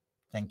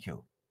 Thank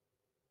you.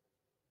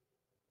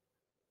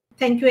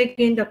 Thank you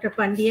again, Dr.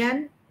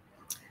 Pandian.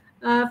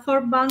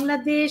 For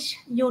Bangladesh,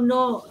 you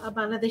know,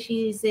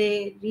 Bangladesh is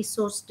a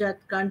resource-rich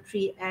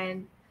country,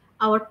 and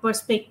our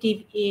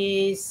perspective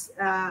is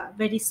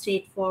very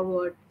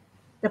straightforward.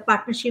 The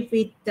partnership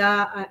with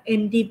the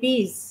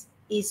MDBs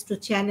is to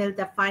channel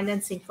the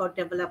financing for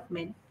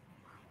development.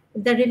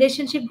 The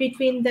relationship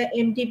between the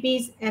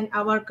MDBs and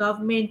our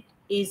government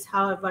is,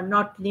 however,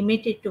 not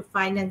limited to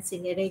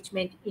financing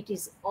arrangement. It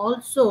is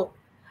also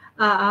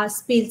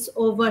spills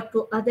over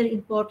to other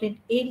important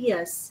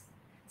areas,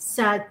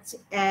 such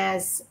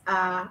as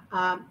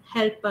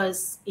help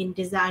us in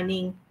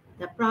designing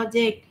the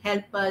project,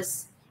 help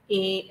us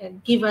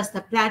give us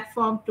the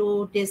platform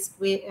to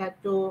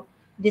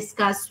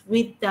discuss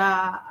with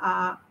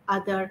the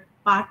other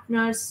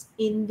partners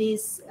in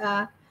this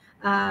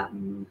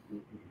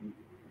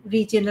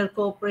regional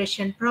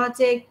cooperation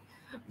project.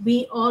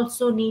 We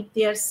also need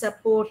their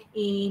support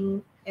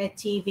in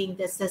achieving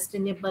the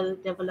sustainable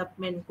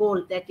development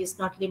goal that is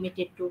not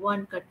limited to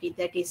one country,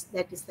 that is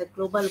the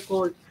global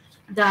goal.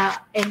 The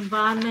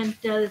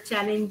environmental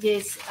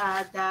challenges,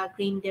 the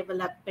green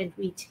development,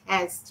 which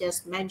has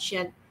just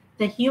mentioned,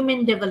 the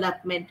human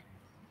development,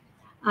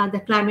 the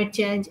climate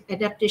change,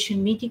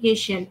 adaptation,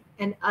 mitigation,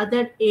 and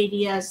other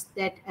areas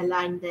that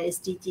align the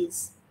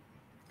SDGs.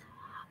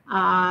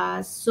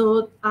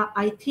 So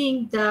I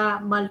think the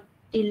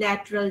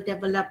multilateral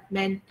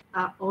development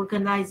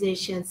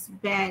organizations,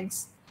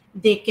 banks,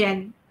 they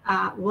can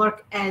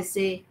work as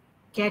a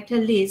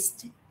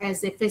catalyst,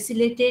 as a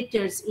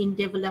facilitators in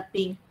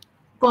developing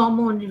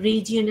common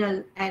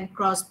regional and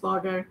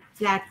cross-border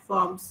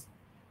platforms,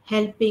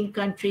 helping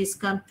countries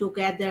come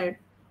together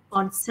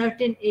on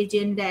certain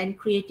agenda and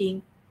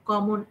creating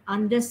common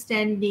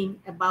understanding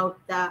about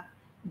the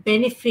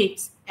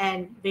benefits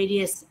and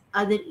various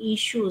other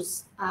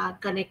issues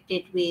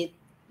connected with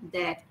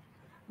that.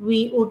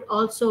 We would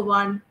also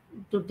want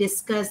to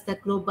discuss the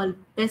global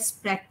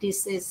best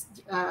practices,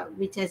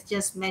 which has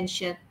just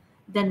mentioned,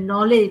 the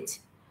knowledge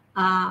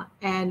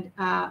and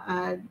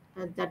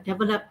the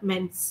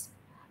developments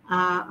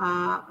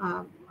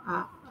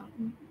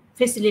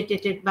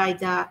facilitated by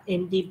the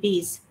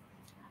MDBs.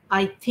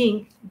 I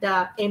think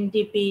the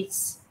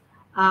MDBs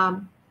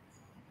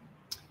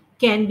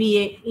can be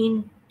an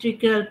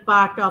integral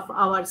part of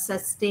our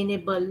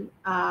sustainable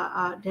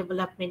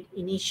development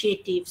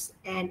initiatives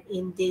and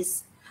in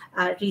this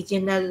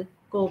regional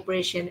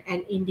cooperation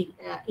and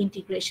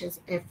integrations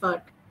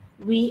effort.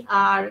 We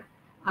have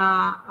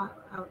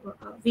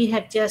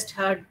just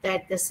heard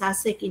that the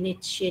SASEC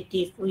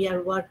initiative, we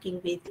are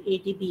working with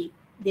ADB.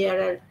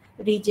 There are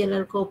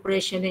regional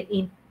cooperation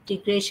and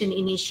integration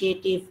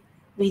initiative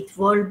with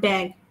World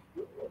Bank.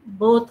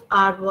 both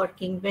are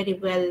working very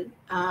well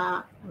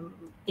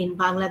in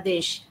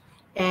Bangladesh.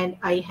 And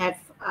I have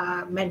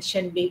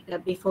mentioned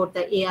before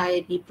the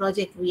AIIB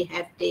project we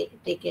have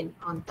taken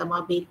on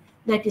Tamabil,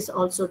 that is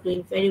also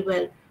doing very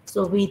well.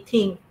 So we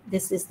think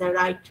this is the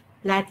right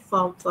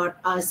platform for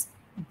us,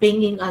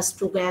 bringing us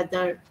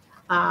together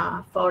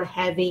for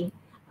having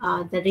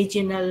the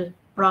regional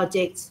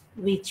projects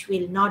which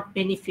will not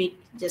benefit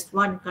just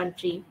one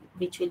country,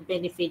 which will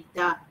benefit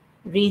the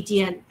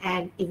region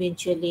and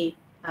eventually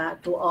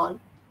to all.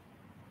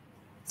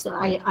 So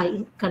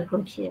I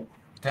conclude here.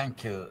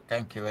 Thank you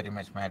very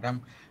much,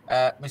 madam.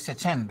 Mr.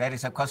 Chen, there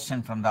is a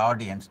question from the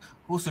audience: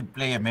 who should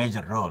play a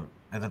major role,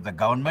 whether the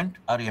government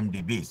or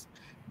MDBs?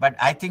 But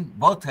I think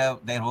both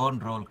have their own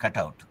role cut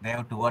out. They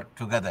have to work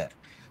together.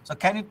 So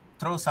can you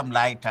throw some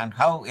light on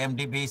how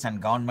MDBs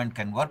and government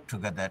can work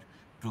together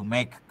to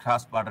make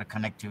cross-border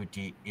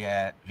connectivity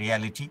a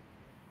reality?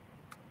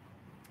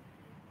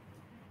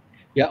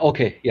 Yeah,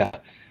 okay, yeah.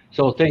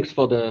 So thanks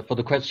for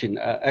the question.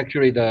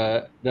 Actually,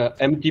 the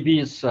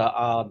MDBs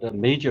are the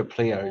major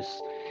players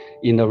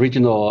in the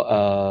regional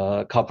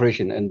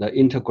cooperation and the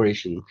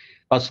integration,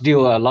 but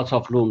still lots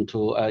of room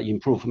to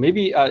improve.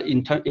 Maybe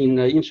in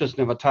the interest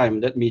of time,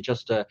 let me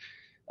just point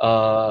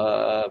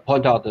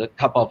out a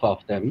couple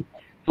of them.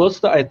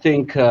 First, I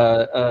think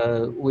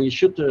we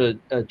should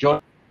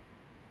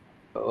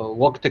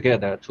work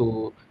together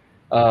to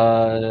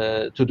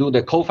do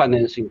the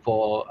co-financing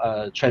for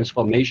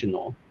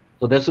transformational.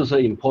 So this is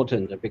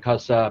important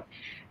because yeah,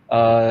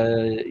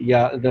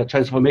 the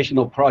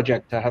transformational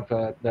project have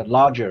the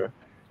larger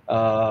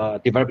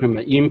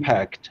development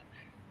impact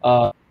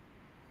of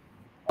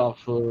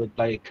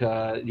like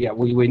yeah,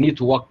 we need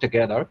to work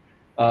together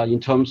in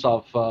terms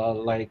of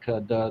like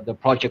the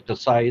project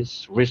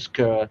size, risk,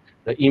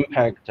 the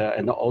impact,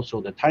 and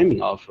also the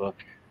timing of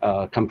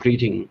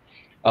completing.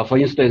 For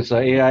instance,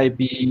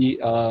 AIIB,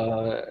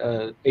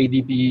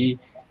 ADB,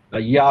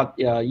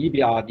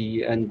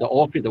 EBRD, and the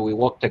ORFID, we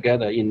work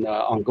together in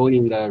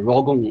ongoing the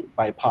Rogun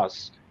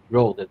bypass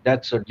road.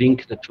 That's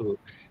linked to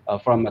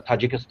from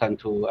Tajikistan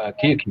to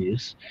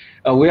Kyrgyz.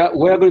 We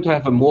are going to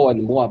have more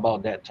and more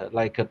about that.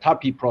 Like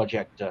TAPI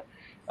project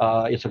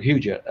is a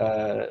huge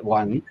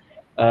one.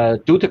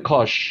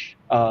 Dutakosh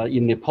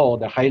in Nepal,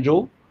 the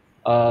hydro,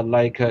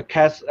 like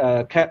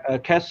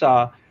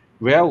Kasa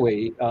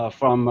railway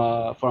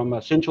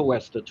from Central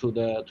West to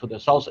the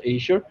South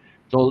Asia.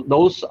 So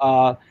those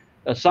are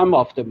some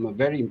of them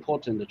very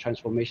important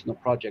transformational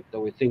projects that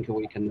we think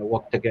we can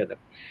work together.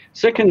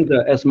 Second,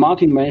 as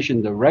Martin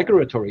mentioned, the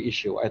regulatory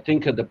issue. I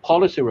think the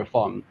policy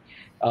reform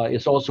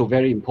is also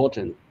very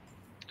important.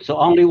 So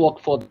only work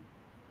for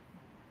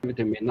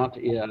everything may not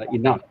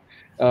enough.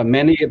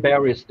 Many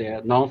barriers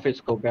there,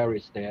 non-physical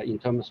barriers there in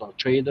terms of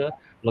trade,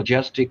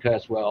 logistic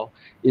as well,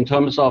 in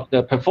terms of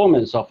the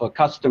performance of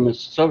customer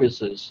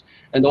services,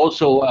 and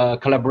also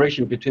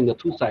collaboration between the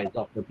two sides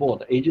of the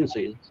board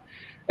agencies,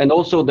 and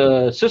also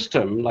the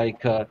system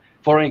like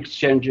foreign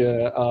exchange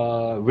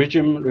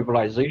regime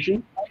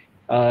liberalization,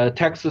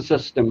 tax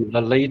system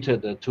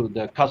related to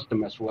the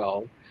customer as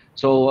well.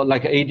 So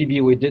like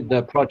ADB, we did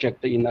the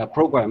project in a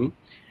program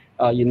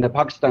in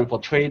Pakistan for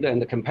trade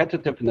and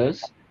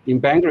competitiveness, in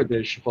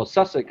Bangladesh for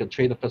SASIC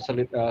trade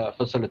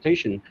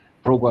facilitation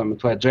program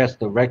to address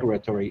the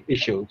regulatory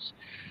issues.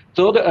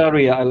 Third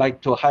area I like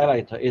to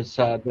highlight is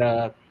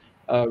the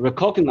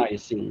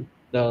recognizing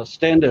the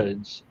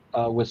standards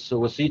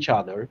with each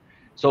other.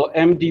 So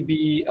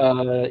MDB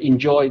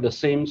enjoy the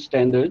same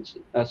standards,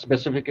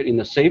 specifically in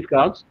the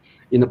safeguards,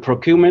 in the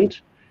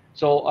procurement.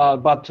 So,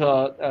 but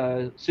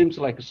seems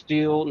like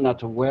still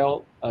not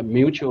well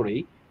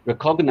mutually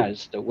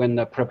recognized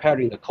when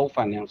preparing the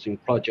co-financing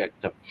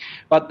project.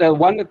 But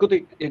one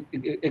good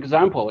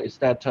example is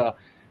that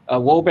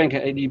World Bank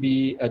and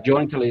ADB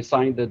jointly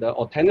signed the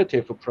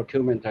alternative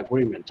procurement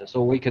agreement,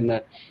 so we can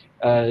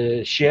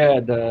share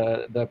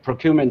the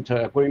procurement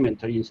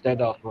agreement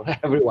instead of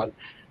everyone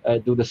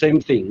do the same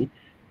thing.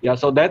 Yeah,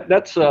 so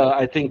that's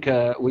I think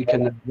we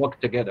can work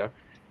together.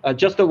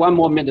 Just one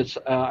more minute,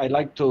 I'd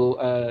like to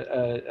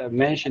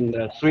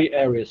mention 3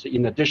 areas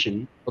in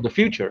addition for the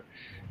future.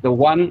 The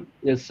one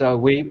is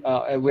we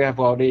have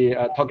already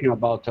talking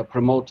about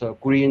promote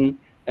green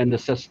and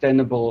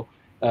sustainable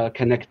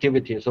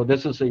connectivity. So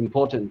this is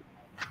important.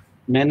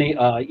 Many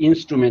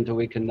instruments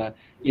we can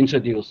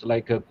introduce,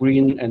 like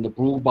green and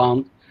blue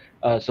bond,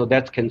 so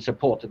that can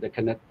support the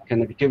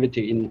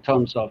connectivity in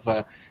terms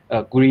of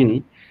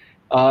green.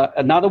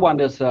 Another one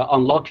is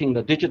unlocking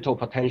the digital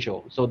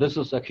potential. So this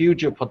is a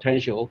huge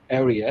potential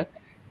area.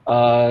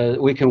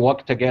 We can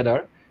work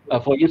together.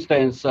 For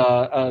instance,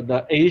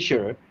 the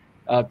Asia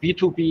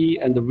B2B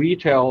and the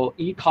retail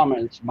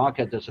e-commerce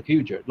market is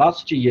huge.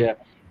 Last year,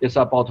 it's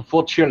about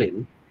 4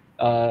 trillion,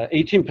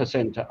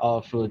 18%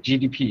 of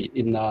GDP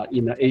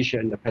in Asia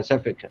and the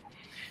Pacific.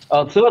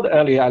 Third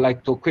area I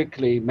like to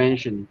quickly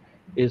mention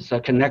is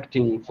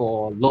connecting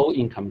for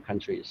low-income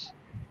countries.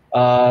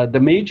 The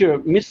major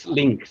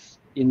mislinks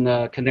in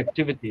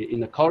connectivity in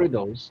the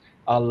corridors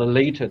are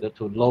related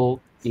to low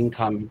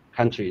income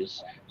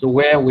countries. So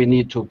where we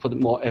need to put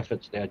more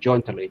efforts there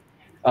jointly.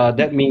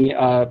 Let me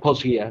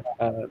pause here,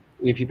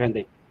 VP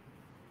Pandey.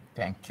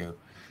 Thank you.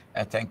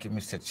 Thank you,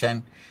 Mr.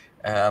 Chen,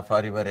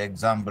 for your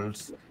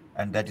examples.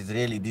 And that is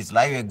really, these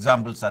live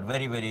examples are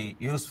very, very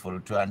useful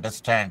to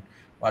understand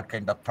what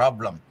kind of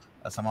problem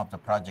some of the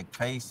projects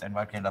face and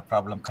what kind of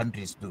problem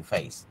countries do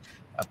face.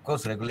 Of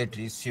course,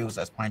 regulatory issues,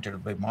 as pointed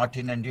out by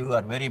Martin and you,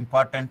 are very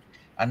important.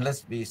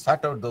 Unless we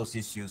sort out those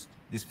issues,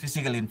 this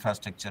physical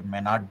infrastructure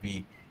may not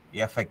be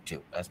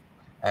effective,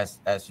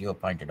 as you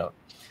pointed out.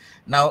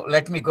 Now,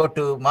 let me go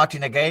to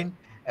Martin again.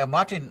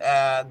 Martin,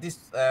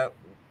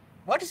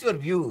 what is your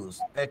views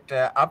that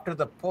after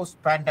the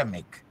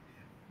post-pandemic,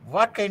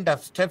 what kind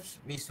of steps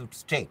we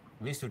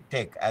should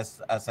take as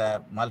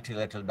a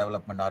multilateral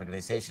development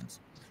organizations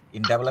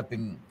in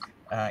developing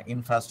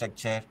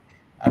infrastructure,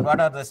 and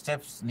what are the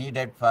steps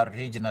needed for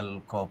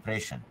regional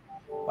cooperation?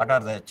 What are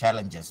the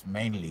challenges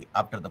mainly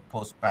after the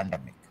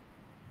post-pandemic?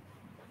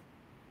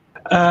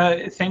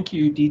 Thank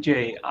you,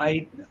 DJ.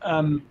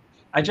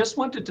 I just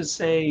wanted to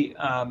say,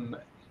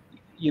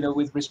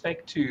 with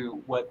respect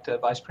to what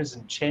Vice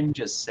President Chen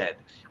just said,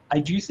 I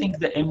do think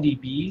the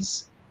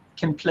MDBs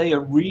can play a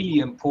really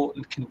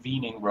important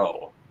convening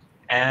role.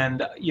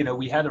 And,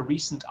 we had a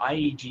recent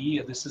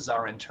AIIB, this is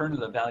our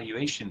internal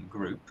evaluation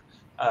group,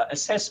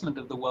 assessment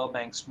of the World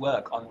Bank's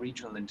work on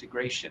regional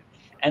integration.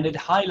 And it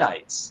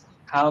highlights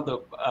how the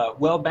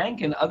World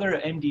Bank and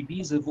other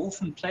MDBs have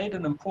often played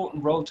an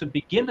important role to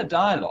begin a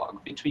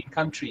dialogue between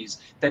countries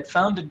that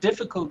found it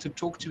difficult to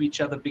talk to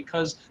each other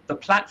because the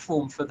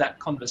platform for that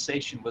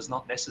conversation was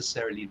not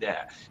necessarily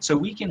there. So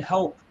we can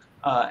help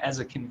as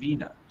a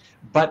convener.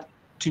 But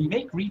to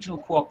make regional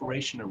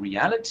cooperation a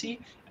reality,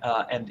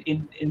 and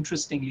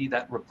interestingly,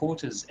 that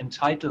report is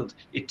entitled,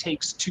 "It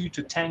Takes Two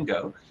to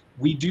Tango,"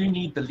 we do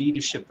need the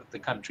leadership of the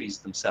countries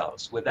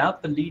themselves.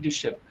 Without the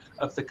leadership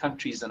of the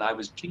countries, and I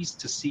was pleased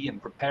to see in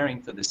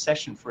preparing for this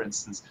session, for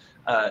instance,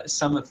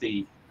 some of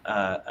the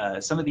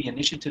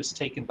initiatives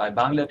taken by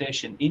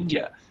Bangladesh and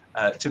India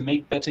to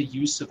make better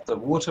use of the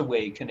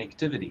waterway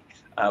connectivity,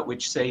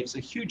 which saves a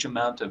huge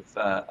amount of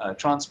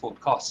transport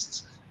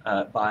costs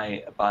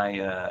by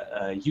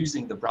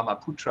using the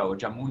Brahmaputra or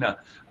Jamuna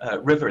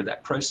river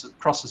that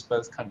crosses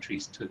both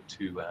countries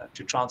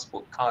to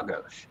transport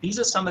cargo. These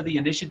are some of the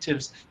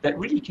initiatives that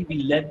really can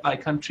be led by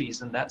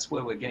countries, and that's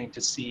where we're going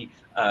to see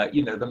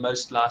the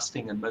most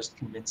lasting and most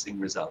convincing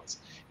results.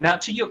 Now,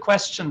 to your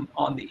question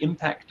on the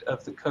impact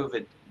of the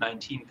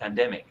COVID-19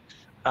 pandemic,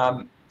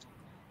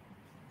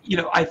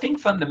 I think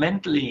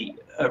fundamentally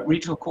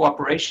regional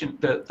cooperation,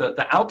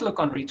 the outlook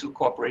on regional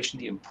cooperation,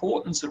 the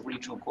importance of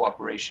regional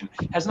cooperation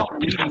has not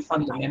really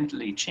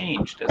fundamentally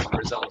changed as a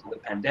result of the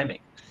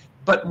pandemic.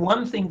 But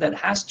one thing that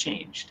has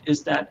changed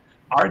is that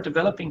our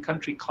developing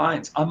country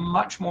clients are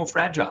much more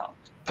fragile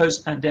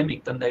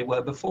post-pandemic than they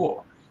were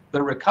before.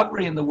 The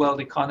recovery in the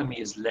world economy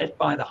is led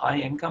by the high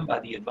income,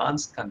 by the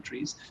advanced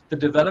countries. The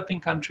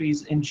developing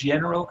countries in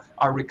general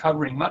are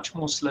recovering much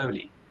more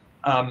slowly.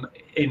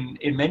 In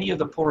many of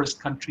the poorest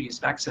countries,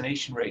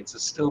 vaccination rates are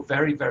still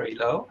very, very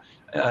low.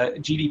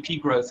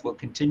 GDP growth will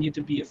continue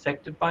to be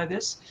affected by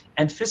this,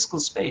 and fiscal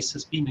space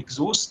has been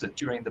exhausted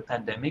during the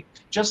pandemic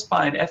just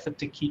by an effort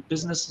to keep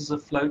businesses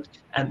afloat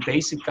and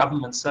basic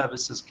government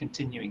services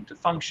continuing to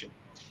function.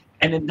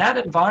 And in that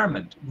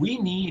environment, we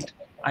need,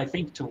 I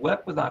think, to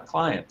work with our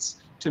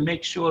clients to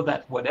make sure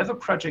that whatever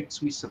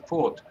projects we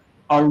support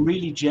are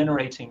really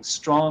generating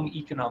strong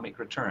economic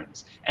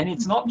returns. And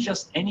it's not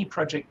just any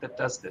project that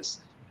does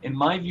this. In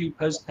my view,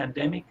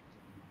 post-pandemic,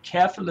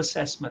 careful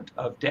assessment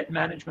of debt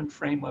management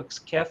frameworks,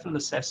 careful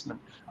assessment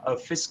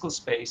of fiscal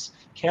space,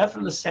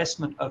 careful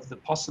assessment of the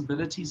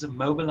possibilities of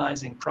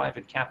mobilizing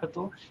private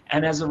capital,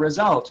 and as a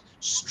result,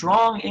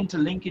 strong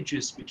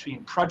interlinkages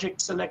between project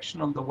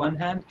selection on the one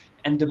hand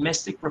and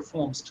domestic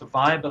reforms to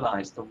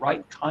viabilize the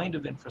right kind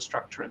of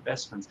infrastructure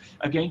investments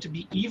are going to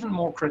be even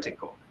more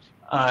critical.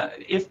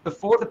 If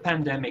before the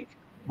pandemic,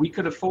 we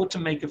could afford to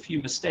make a few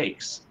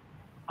mistakes,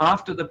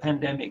 after the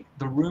pandemic,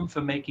 the room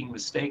for making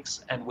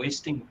mistakes and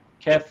wasting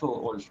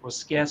careful or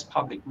scarce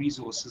public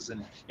resources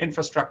and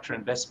infrastructure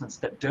investments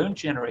that don't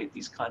generate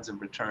these kinds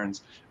of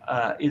returns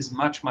is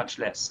much, much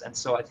less. And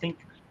so I think,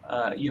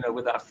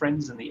 with our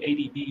friends in the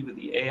AIIB, with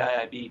the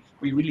AIIB,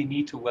 we really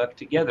need to work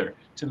together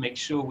to make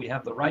sure we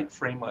have the right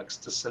frameworks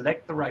to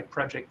select the right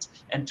projects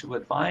and to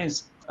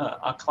advise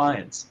our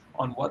clients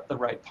on what the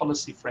right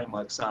policy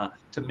frameworks are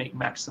to make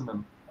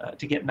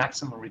to get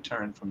maximum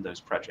return from those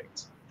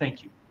projects.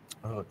 Thank you.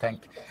 Oh,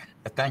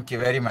 thank you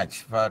very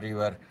much for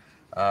your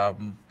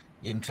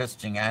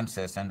interesting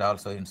answers, and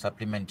also in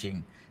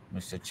supplementing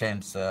Mr.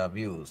 Chen's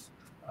views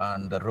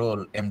on the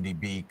role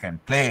MDB can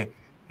play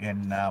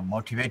in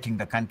motivating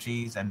the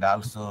countries and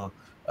also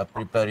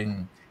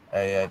preparing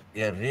a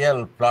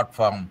real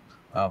platform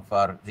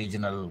for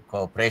regional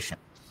cooperation.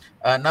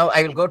 Now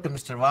I will go to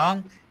Mr.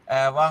 Wang.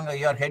 Wang,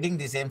 you are heading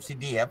this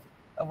MCDF.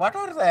 What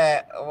are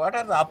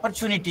the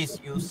opportunities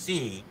you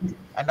see,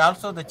 and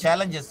also the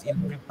challenges in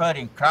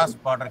preparing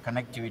cross-border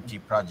connectivity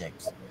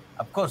projects?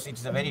 Of course,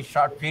 it's a very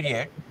short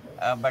period,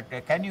 but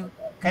can you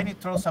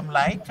throw some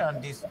light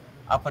on these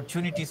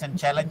opportunities and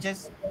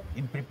challenges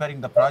in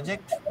preparing the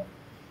project?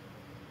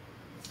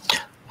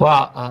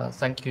 Well,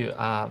 thank you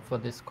for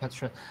this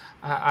question.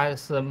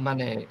 As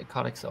many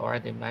colleagues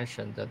already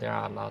mentioned, there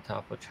are a lot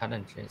of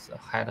challenges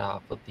ahead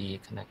of the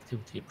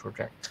connectivity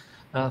project.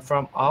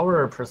 From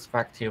our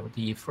perspective,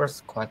 the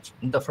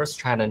first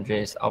challenge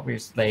is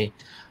obviously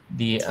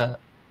the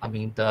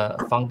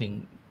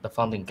funding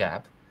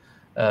gap.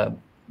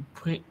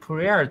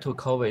 Prior to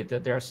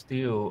COVID, there's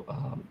still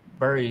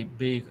very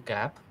big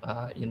gap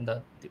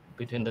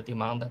between the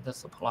demand and the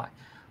supply,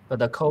 but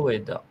the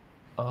COVID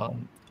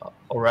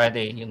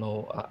already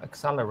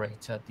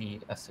accelerated the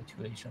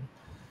situation.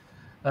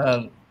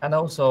 And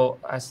also,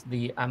 as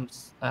the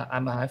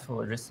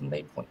MF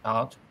recently pointed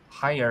out,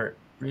 higher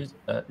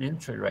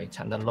interest rate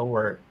and the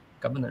lower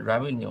government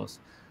revenues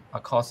are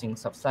causing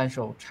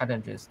substantial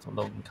challenges to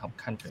low-income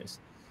countries.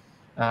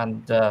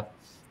 And the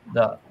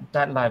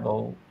debt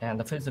level and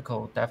the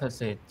fiscal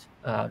deficit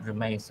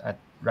remains at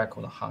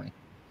record high.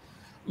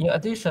 In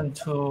addition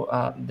to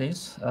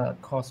this,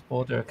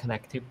 cross-border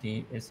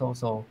connectivity is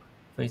also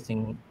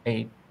facing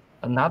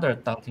another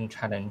daunting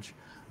challenge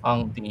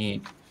on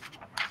the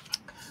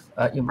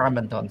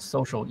environmental and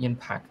social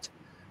impact.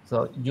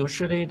 So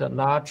usually the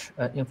large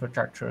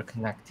infrastructure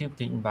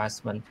connectivity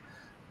investment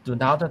do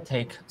not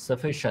take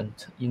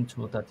sufficient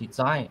into the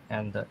design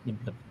and the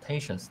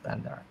implementation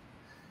standard.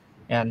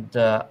 And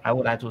I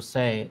would like to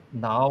say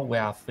now we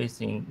are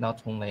facing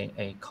not only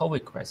a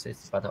COVID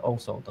crisis, but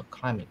also the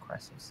climate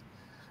crisis.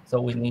 So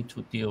we need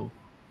to deal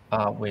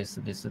with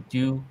this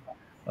dual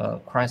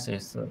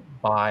crisis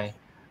by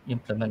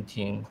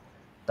implementing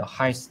the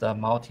highest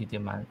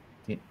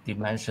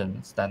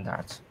multi-dimension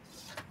standards.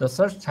 The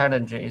third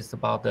challenge is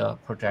about the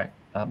project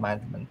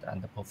management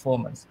and the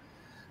performance.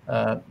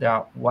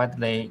 There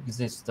widely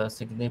exist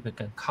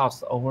significant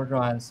cost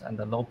overruns and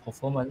the low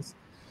performance.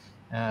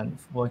 And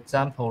for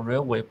example,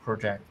 railway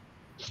project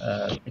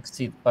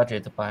exceed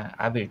budget by an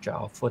average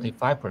of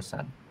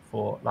 45%.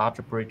 For large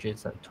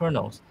bridges and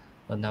tunnels,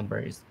 the number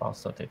is about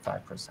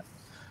 35%.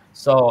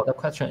 So the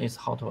question is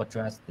how to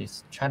address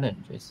these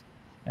challenges.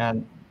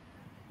 And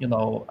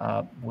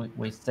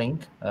we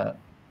think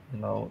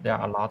there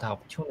are a lot of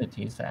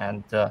opportunities,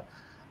 and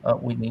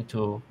we need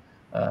to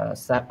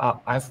set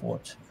up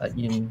effort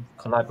in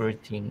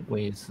collaborating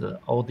with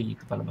all the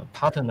development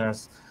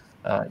partners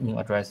in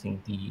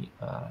addressing the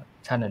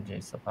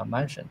challenges I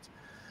mentioned.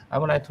 I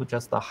would like to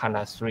just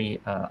highlight three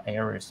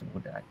areas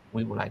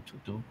we would like to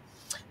do.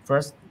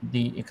 First,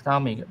 the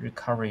economic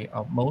recovery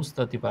of most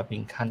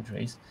developing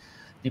countries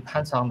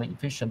depends on the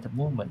efficient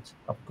movement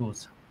of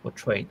goods for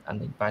trade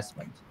and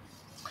investment.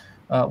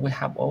 We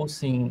have all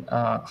seen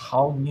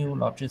how new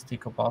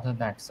logistical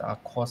bottlenecks are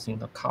causing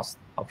the cost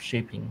of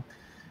shipping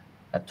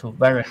to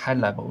very high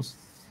levels.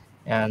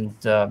 And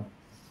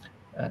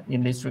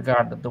in this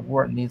regard, the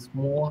world needs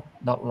more,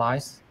 not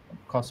less,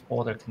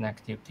 cross-border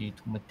connectivity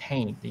to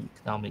maintain the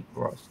economic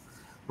growth.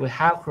 We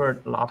have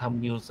heard a lot of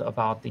news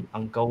about the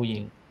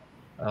ongoing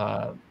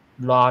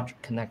large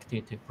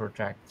connectivity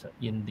projects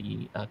in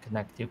the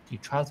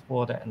connectivity,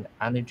 transport, and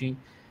energy,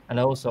 and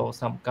also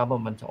some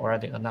government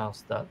already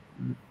announced the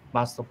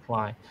master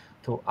plan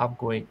to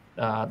upgrade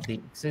the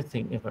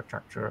existing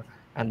infrastructure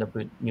and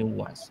build new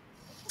ones.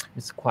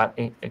 It's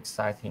quite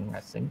exciting, I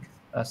think.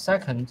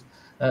 Second,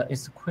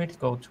 it's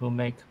critical to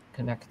make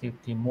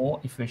connectivity more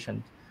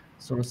efficient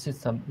through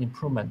system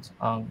improvement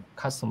on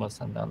customers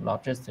and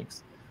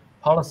logistics,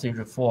 policy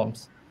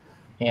reforms,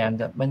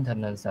 and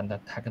maintenance and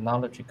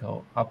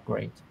technological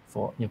upgrade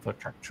for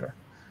infrastructure.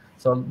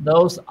 So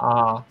those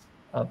are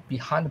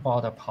behind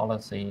border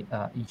policy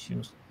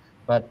issues,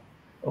 but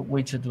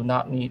which do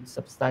not need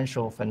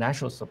substantial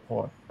financial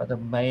support, but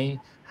may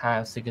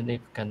have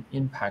significant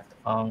impact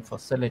on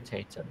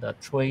facilitate the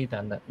trade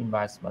and the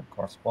investment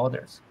cross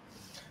borders.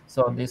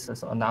 So this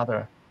is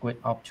another great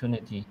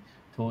opportunity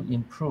to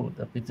improve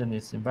the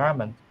business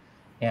environment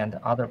and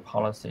other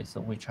policies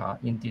which are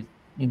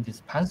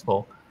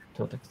indispensable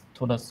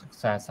to the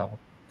success of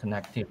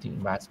connectivity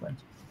investment.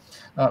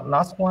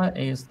 Last one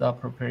is the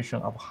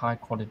preparation of high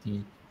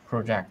quality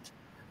project,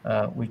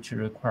 which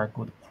require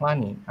good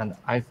planning and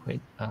adequate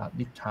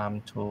lead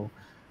time to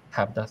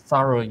have the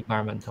thorough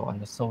environmental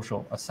and the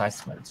social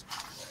assessment.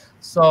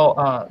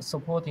 So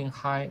supporting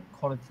high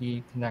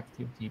quality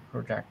connectivity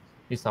project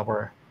is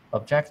our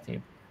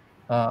objective.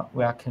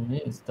 We are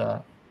convinced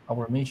that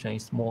our mission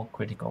is more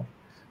critical.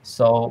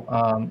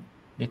 So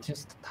it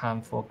is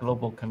time for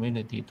global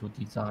community to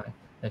design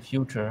a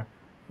future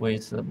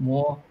with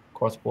more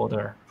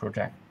cross-border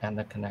project and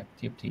the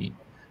connectivity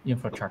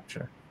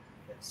infrastructure.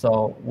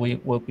 So we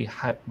will be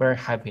very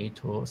happy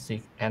to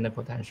seek any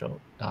potential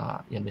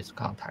in this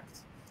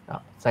context.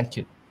 Thank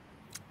you.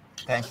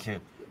 Thank you.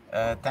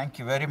 Thank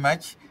you very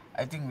much.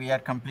 I think we are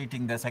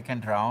completing the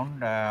second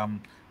round,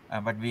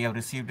 but we have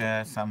received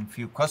some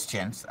few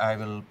questions. I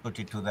will put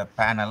it to the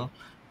panel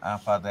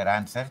for their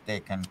answer.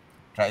 They can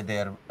try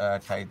their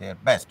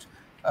best.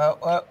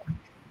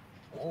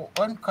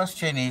 One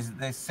question is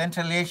the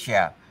Central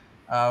Asia.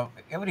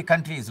 every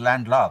country is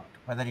landlocked,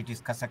 whether it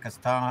is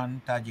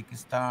Kazakhstan,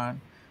 Tajikistan,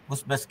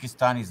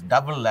 Uzbekistan is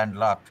double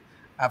landlocked,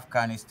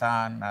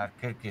 Afghanistan or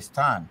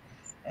Kyrgyzstan.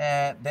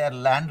 They are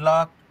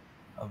landlocked,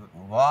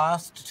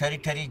 vast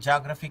territory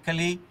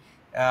geographically.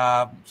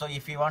 So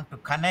if you want to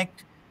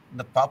connect,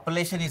 the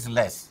population is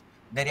less,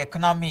 their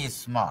economy is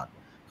small.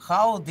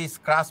 How this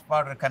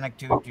cross-border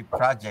connectivity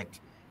project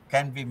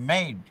can be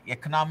made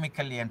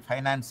economically and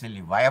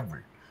financially viable?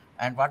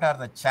 And what are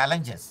the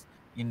challenges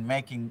in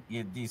making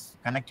these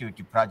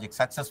connectivity projects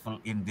successful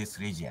in this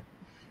region?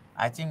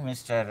 I think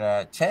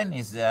Mr. Chen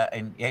is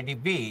in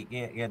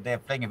ADB. They're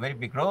playing a very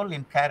big role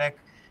in CAREC.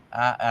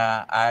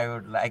 I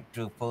would like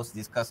to pose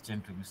this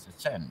question to Mr.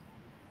 Chen.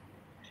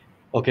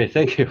 Okay,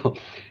 thank you.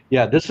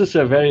 Yeah, this is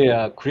a very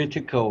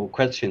critical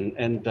question,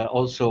 and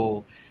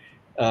also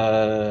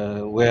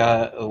we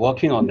are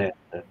working on it.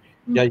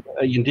 Yeah,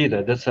 indeed,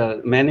 there's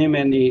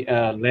many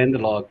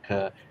landlocked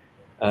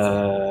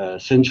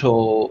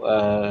central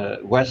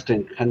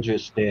western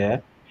countries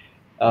there.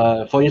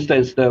 For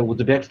instance, the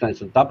Uzbekistan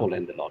is a double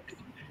landlocked,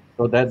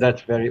 so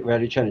that's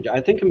very challenging.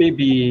 I think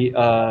maybe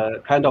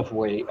kind of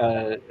way.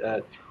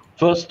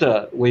 First,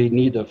 we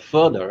need to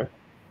further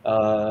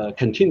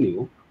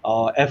continue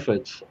our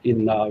efforts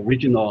in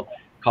regional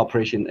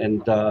cooperation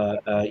and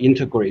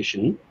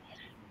integration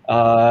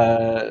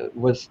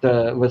with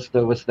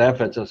the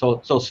efforts.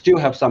 So still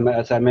have some,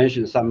 as I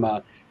mentioned, some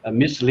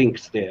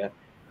mislinks there,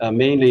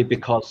 mainly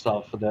because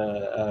of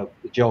the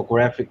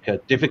geographic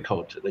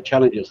difficulty, the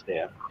challenges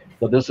there.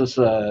 So this is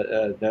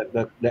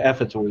the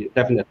efforts we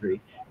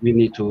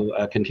need to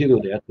continue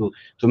there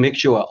to make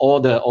sure all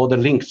the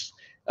links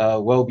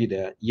will be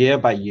there year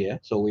by year.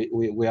 So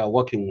we are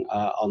working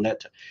on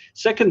that.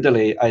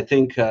 Secondly, I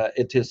think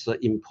it is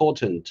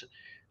important.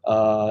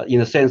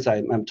 In a sense,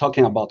 I'm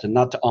talking about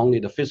not only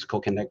the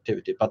physical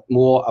connectivity, but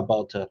more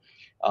about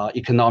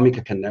economic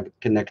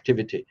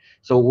connectivity.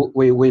 So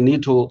we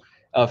need to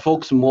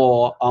focus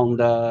more on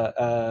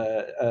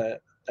the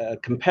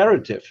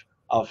comparative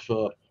of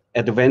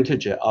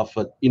advantage of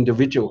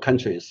individual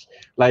countries.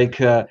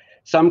 Like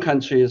some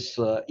countries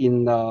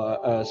in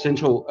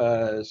Central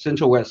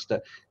West,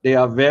 they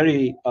are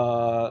very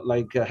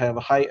have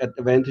high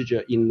advantage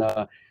in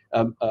the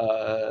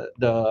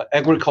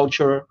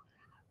agriculture.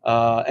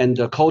 And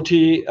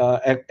coffee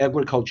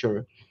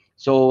agriculture.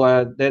 So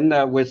then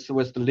with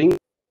the link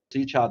to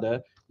each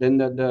other, then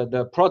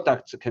the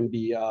products can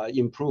be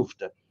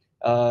improved.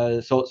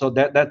 So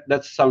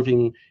that's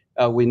something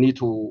we need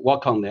to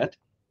work on that.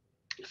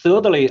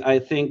 Thirdly, I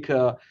think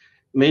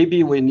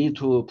maybe we need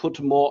to put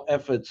more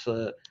efforts,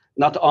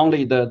 not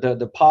only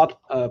the part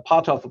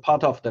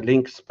of the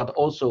links, but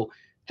also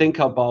think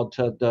about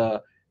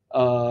the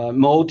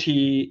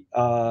multi-modal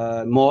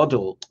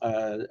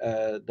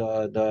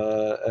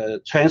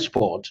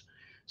transport.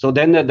 So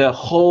then the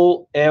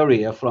whole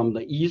area from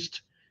the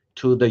east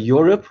to the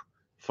Europe,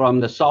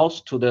 from the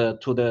south to the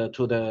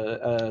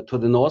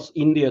north,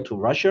 India to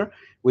Russia,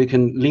 we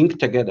can link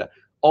together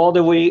all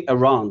the way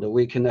around.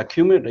 We can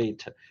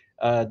accumulate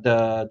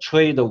the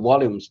trade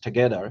volumes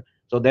together.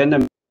 So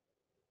then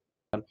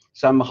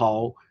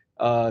somehow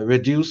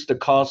reduce the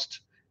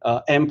cost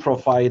and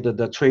provide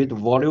the trade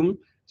volume.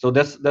 So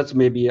that's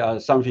maybe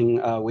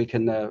something we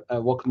can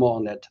work more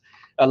on that.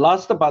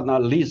 Last but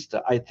not least,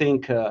 I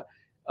think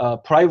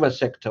private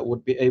sector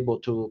would be able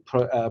to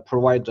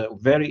provide a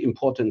very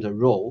important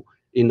role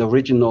in the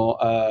regional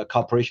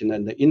cooperation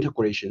and the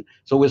integration.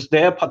 So with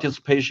their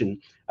participation,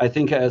 I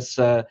think as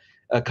a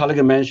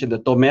colleague mentioned, the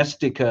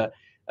domestic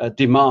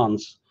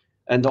demands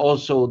and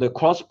also the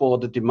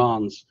cross-border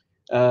demands,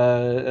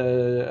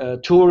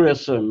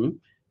 tourism.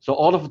 So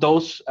all of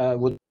those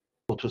would be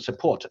able to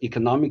support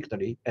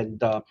economically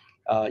and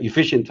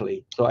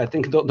efficiently. So I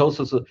think those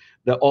are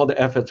all the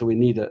efforts we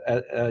need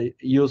to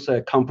use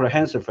a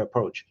comprehensive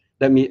approach.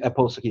 Let me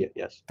pause here.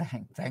 Yes.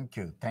 Thank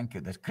you.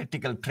 The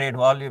critical trade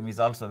volume is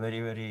also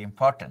very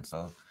important.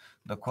 So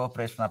the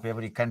cooperation of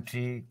every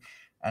country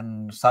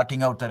and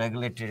sorting out the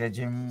regulatory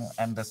regime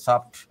and the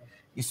soft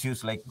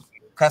issues like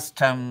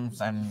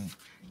customs and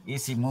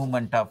easy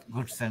movement of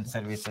goods and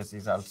services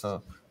is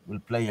also will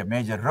play a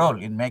major role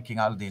in making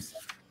all these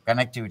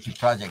connectivity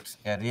projects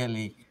a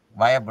really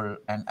viable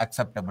and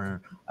acceptable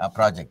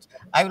projects.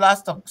 I will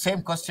ask the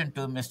same question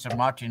to Mr.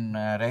 Martin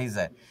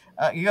Reiser.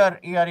 You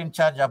are in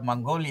charge of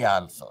Mongolia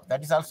also.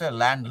 That is also a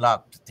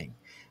landlocked thing,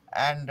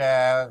 and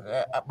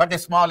but a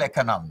small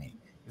economy.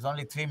 It's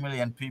only 3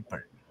 million people,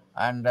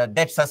 and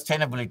debt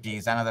sustainability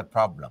is another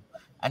problem.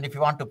 And if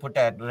you want to put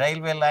a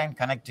railway line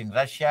connecting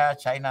Russia,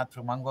 China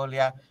through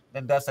Mongolia,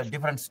 then there's a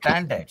different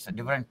standards, a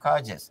different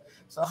causes.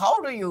 So how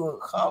do you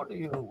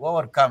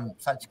overcome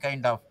such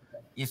kind of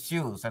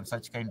issues and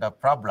such kind of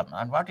problem?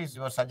 And what is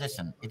your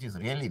suggestion? It is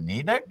really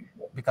needed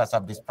because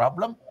of this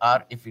problem,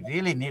 or if it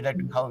really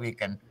needed, how we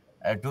can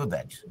do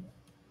that?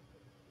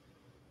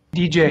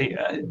 DJ,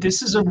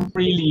 this is a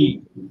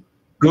really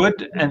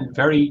good and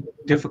very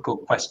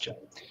difficult question,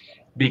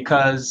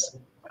 because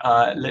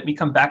let me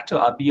come back to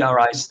our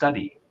BRI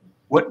study.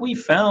 what we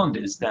found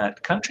is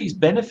that countries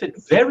benefit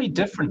very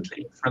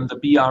differently from the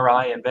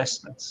BRI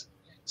investments.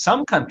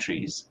 Some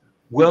countries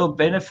will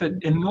benefit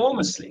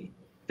enormously.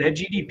 Their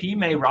GDP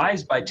may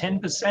rise by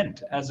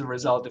 10% as a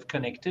result of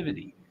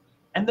connectivity.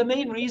 And the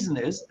main reason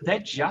is they're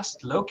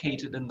just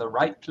located in the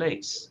right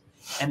place.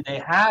 And they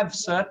have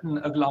certain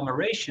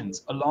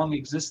agglomerations along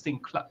existing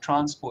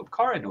transport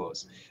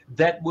corridors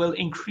that will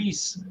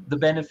increase the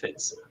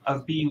benefits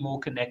of being more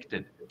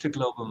connected to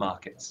global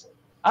markets.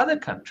 Other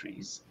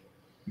countries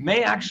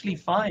may actually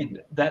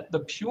find that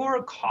the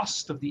pure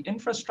cost of the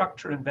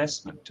infrastructure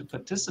investment to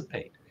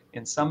participate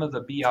in some of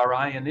the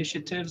BRI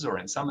initiatives or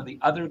in some of the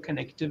other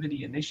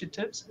connectivity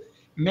initiatives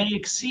may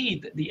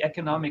exceed the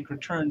economic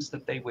returns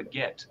that they would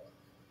get,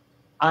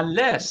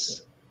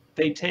 unless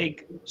they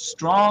take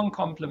strong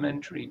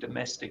complementary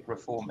domestic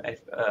reform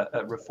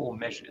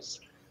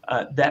measures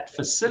that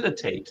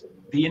facilitate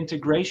the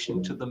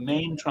integration to the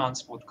main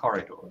transport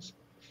corridors.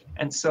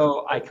 And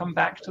so I come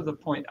back to the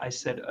point I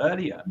said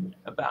earlier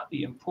about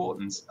the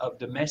importance of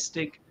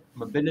domestic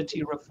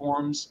mobility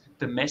reforms,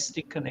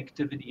 domestic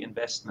connectivity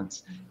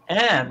investments,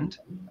 and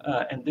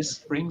this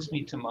brings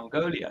me to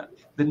Mongolia,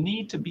 the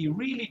need to be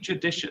really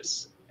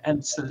judicious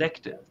and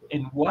selective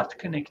in what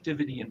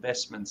connectivity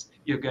investments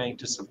you're going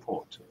to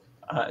support.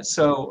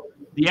 So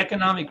the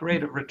economic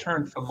rate of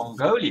return for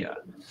Mongolia,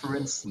 for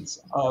instance,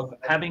 of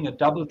having a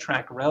double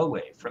track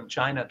railway from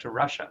China to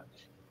Russia,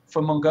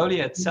 for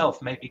Mongolia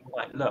itself may be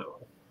quite low.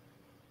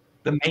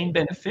 The main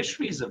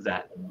beneficiaries of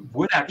that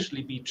would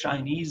actually be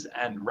Chinese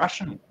and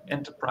Russian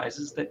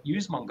enterprises that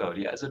use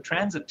Mongolia as a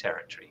transit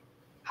territory.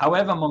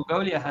 However,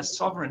 Mongolia has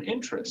sovereign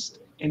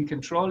interest in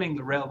controlling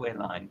the railway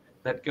line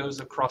that goes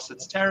across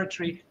its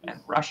territory,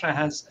 and Russia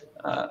has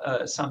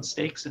some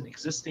stakes in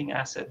existing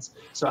assets.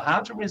 So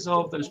how to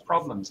resolve those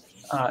problems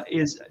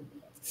is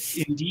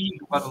indeed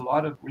what a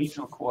lot of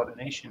regional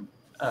coordination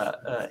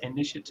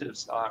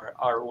initiatives are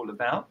all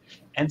about,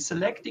 and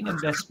selecting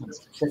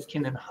investments that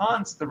can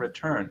enhance the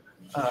return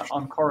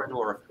on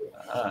corridor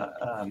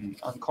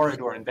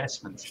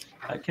investments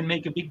can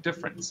make a big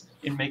difference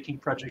in making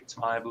projects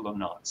viable or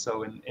not.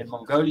 So in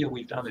Mongolia,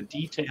 we've done a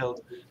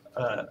detailed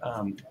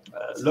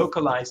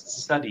localized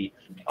study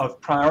of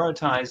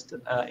prioritized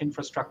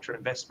infrastructure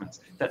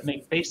investments that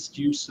make best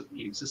use of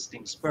the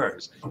existing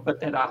spurs, but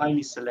that are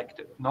highly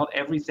selective. Not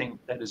everything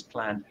that is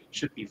planned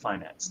should be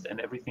financed, and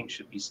everything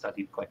should be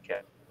studied quite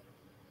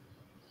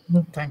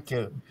carefully. Thank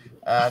you.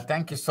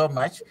 Thank you so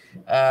much.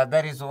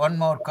 There is one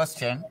more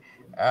question.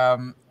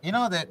 You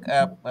know, the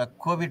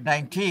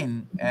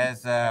COVID-19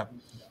 has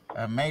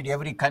made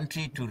every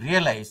country to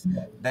realize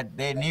that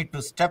they need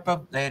to step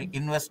up their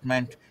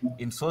investment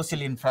in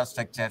social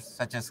infrastructure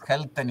such as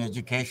health and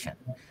education.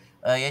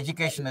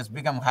 Education has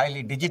become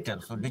highly digital,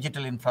 so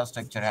digital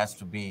infrastructure has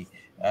to be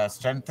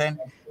strengthened.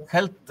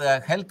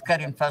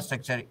 Healthcare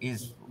infrastructure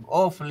is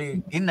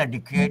awfully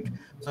inadequate,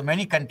 so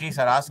many countries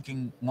are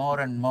asking more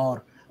and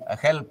more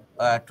help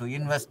to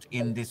invest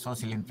in the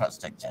social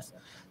infrastructures.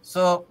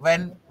 So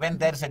when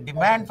there is a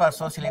demand for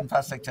social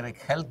infrastructure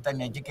like health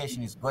and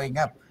education is going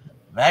up,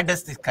 where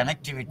does this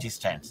connectivity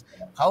stand?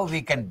 How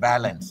we can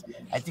balance?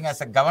 I think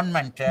as a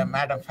government,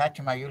 Madam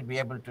Fatima, you'll be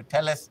able to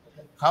tell us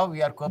how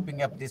we are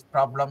coping up this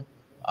problem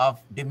of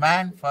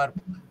demand for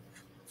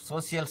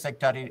social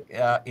sector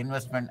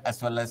investment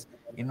as well as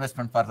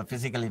investment for the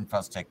physical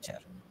infrastructure.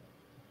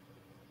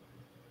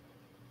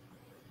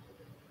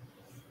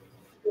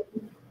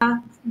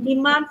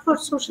 Demand for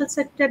social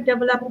sector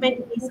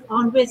development is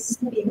always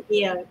been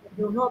there.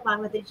 You know,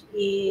 Bangladesh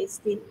is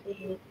still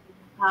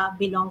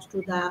belongs to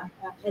the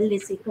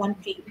LDC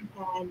country,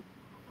 and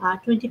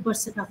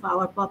 20% of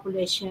our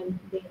population,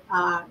 they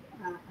are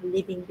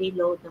living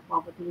below the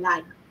poverty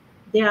line.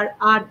 There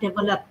are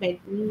development.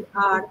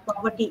 Our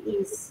poverty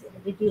is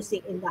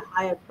reducing in the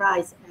higher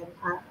price, and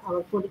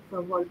our colleague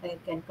from World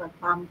Bank can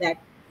confirm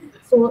that.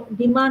 So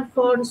demand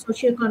for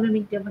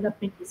socioeconomic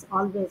development is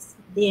always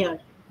there,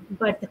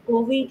 but the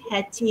COVID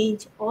had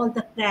changed all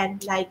the plan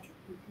like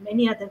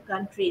many other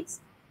countries.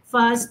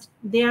 First,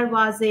 there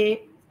was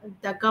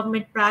the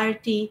government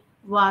priority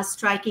was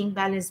striking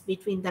balance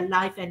between the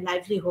life and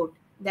livelihood.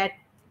 That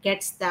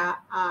gets the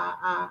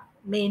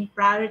main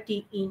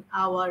priority in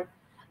our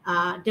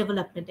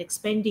development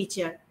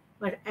expenditure.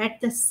 But at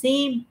the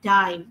same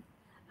time,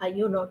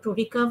 to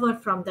recover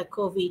from the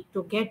COVID,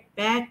 to get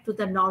back to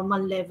the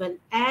normal level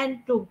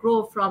and to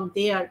grow from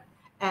there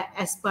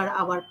as per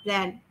our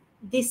plan,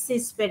 this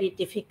is very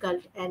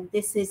difficult, and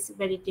this is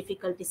very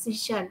difficult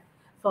decision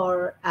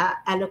for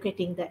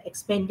allocating the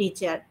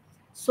expenditure.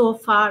 So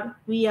far,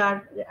 we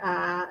are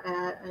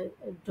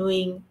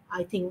doing,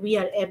 I think we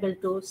are able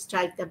to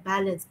strike the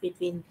balance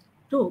between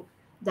two,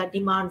 the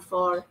demand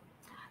for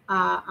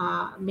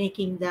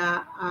making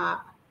the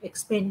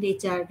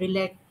expenditure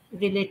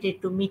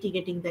related to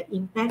mitigating the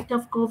impact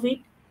of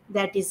COVID,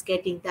 that is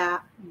getting the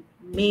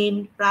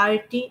main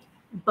priority,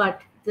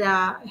 but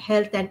the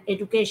health and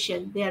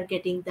education, they are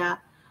getting the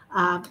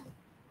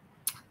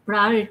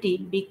priority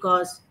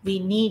because we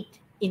need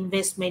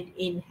investment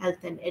in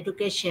health and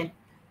education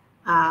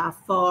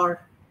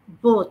for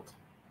both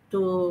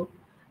to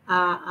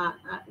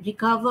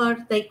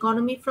recover the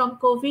economy from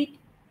COVID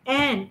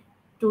and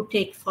to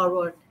take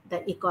forward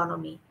the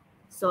economy.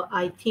 So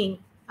I think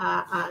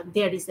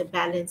there is a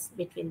balance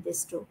between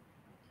these two.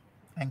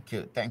 Thank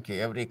you, thank you.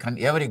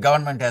 Every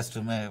government has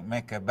to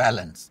make a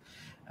balance,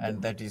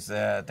 and that is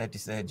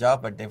a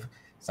job, but they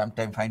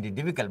sometimes find it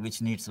difficult,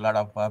 which needs a lot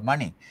of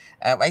money.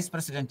 Vice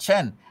President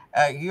Chen,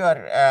 you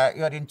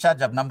are in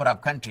charge of number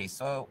of countries.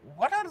 So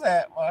what are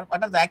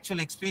the actual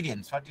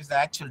experience? What is the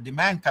actual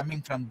demand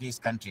coming from these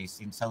countries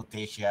in South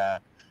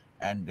Asia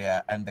and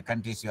the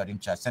countries you are in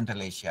charge,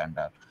 Central Asia, and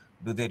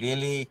do they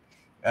really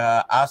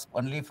ask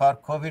only for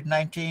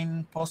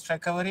COVID-19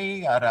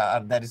 post-recovery,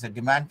 or there is a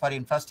demand for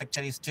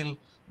infrastructure is still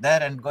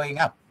there and going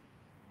up?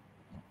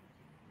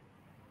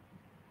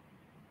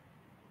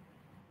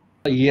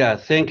 Yeah,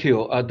 thank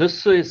you.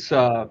 This is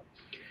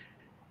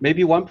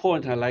maybe one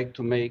point I like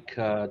to make.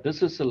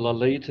 This is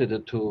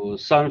related to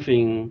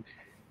something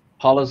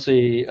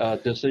policy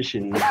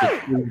decision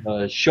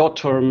between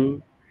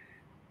short-term,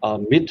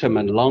 mid-term,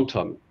 and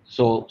long-term.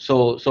 So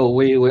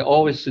we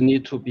always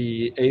need to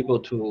be able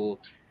to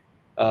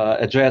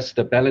address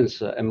the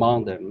balance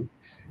among them.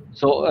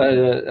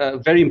 So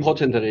very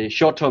importantly,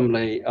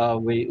 short-termly,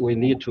 we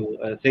need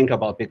to think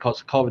about,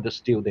 because COVID is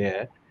still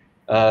there,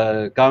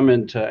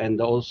 government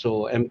and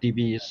also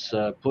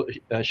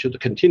MDBs should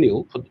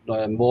continue put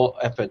more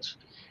efforts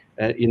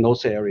in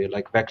those areas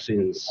like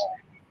vaccines,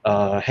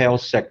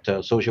 health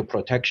sector, social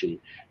protection.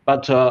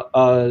 But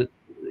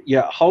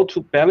yeah, how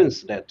to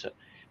balance that?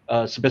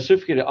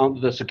 Specifically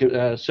under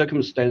the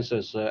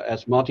circumstances,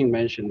 as Martin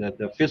mentioned, that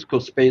the physical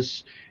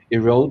space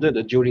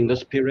eroded during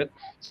this period,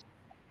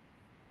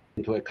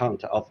 into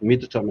account of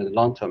mid-term and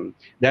long-term.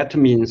 That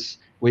means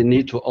we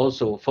need to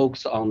also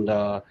focus on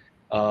the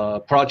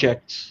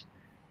projects,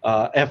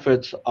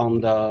 efforts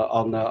on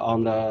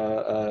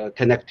the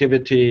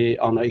connectivity,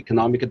 on the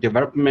economic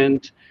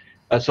development.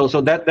 So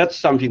that's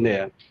something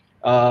there.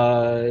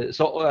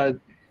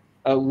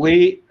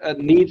 We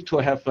need to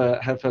have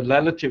a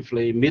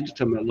relatively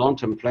mid-term and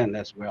long-term plan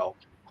as well.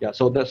 Yeah.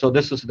 So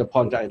this is the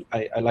point I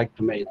like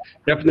to make.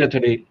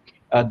 Definitely,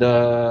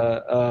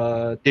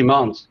 the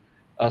demands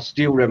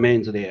still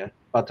remains there,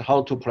 but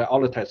how to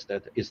prioritize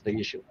that is the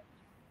issue.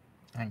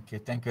 Thank you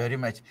very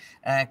much.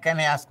 Can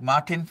I ask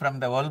Martin, from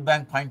the World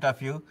Bank point of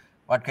view,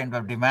 what kind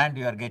of demand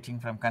you are getting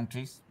from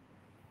countries?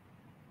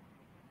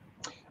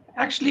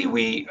 Actually,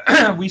 we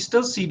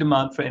still see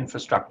demand for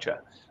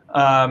infrastructure.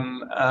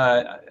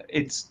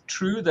 It's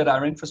true that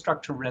our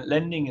infrastructure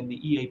lending in the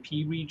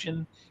EAP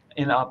region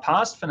in our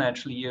past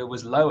financial year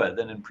was lower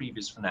than in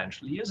previous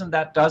financial years, and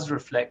that does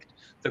reflect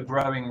the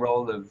growing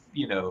role of,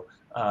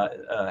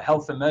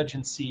 health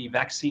emergency,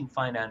 vaccine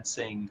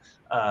financing,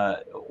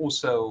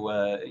 also,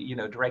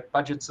 direct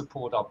budget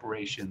support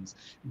operations.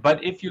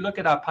 But if you look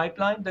at our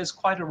pipeline, there's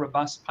quite a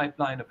robust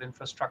pipeline of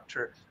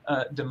infrastructure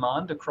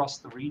demand across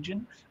the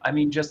region. I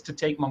mean, just to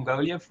take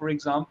Mongolia, for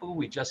example,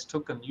 we just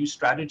took a new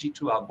strategy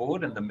to our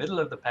board in the middle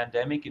of the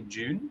pandemic in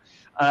June,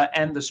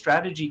 and the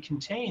strategy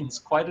contains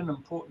quite an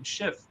important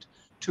shift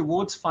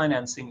towards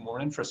financing more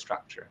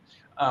infrastructure.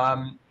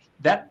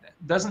 That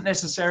doesn't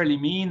necessarily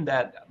mean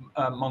that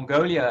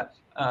Mongolia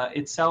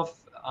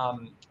itself,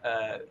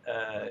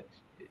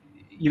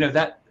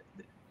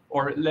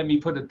 or let me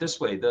put it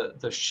this way,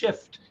 the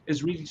shift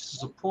is really to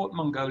support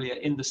Mongolia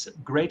in the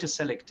greater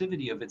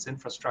selectivity of its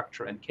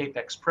infrastructure and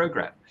CAPEX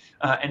program.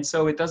 And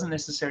so it doesn't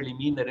necessarily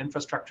mean that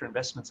infrastructure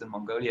investments in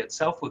Mongolia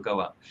itself will go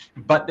up,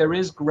 but there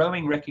is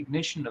growing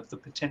recognition of the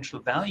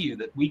potential value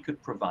that we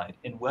could provide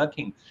in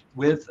working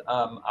with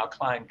our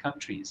client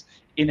countries,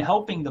 in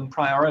helping them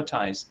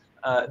prioritize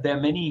their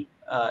many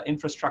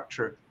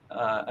infrastructure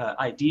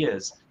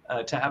ideas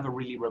to have a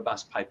really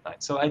robust pipeline.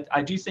 So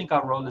I do think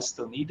our role is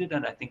still needed,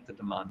 and I think the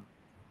demand.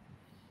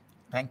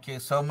 Thank you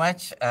so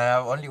much.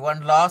 Only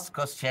one last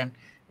question,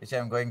 which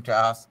I'm going to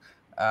ask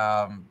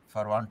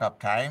for want of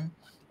time.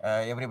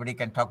 Everybody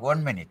can talk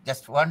 1 minute,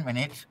 just 1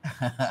 minute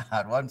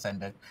or one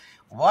sentence.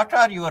 What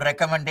are your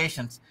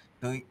recommendations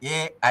to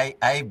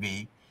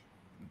AIIB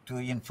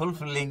in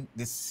fulfilling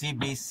this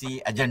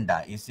CBC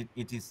agenda? Is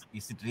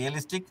it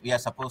realistic? We are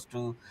supposed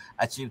to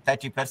achieve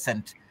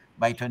 30%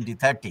 by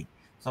 2030.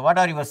 So what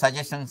are your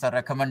suggestions or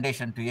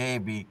recommendation to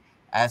AIIB,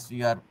 as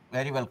you are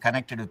very well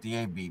connected with the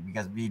AIIB,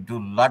 because we do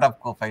a lot of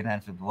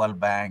co-finance with World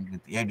Bank,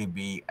 with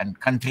ADB, and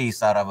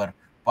countries are our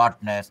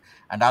partners,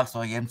 and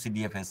also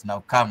MCDF has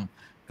now come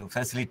to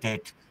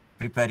facilitate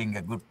preparing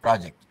a good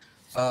project.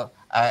 So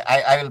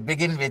I will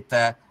begin with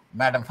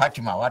Madam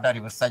Fatima. What are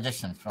your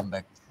suggestions from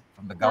the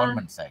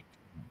government side?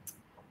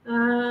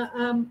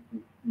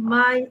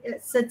 My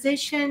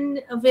suggestion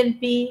will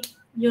be,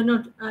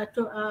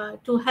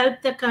 to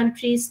help the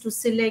countries to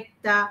select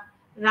the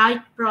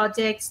right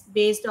projects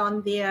based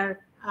on their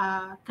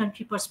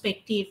country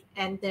perspective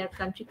and their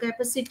country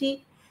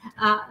capacity.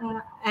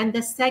 And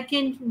the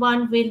second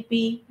one will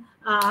be,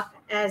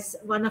 as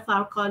one of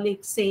our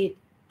colleagues said,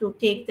 to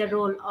take the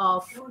role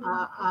of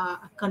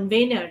a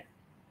convener,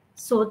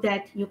 so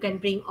that you can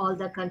bring all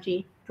the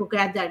country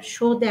together,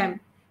 show them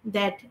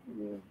that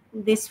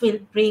this will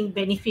bring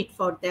benefit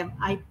for them.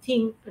 I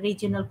think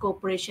regional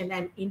cooperation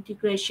and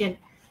integration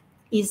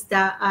is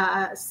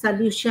the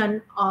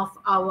solution of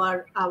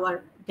our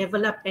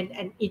development,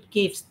 and it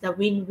gives the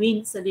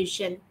win-win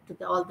solution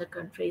to all the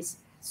countries.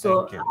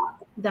 So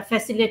the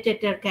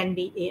facilitator can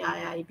be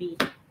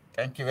AIIB.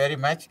 Thank you very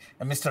much.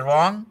 Mr.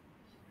 Wong,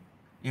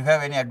 you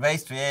have any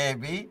advice to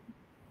AIIB?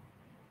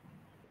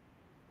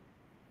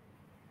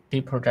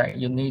 The project,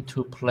 you need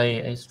to play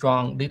a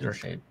strong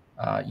leadership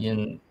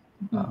in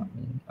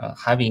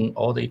having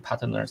all the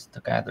partners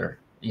together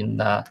in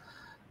the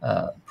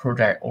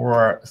project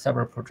or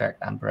several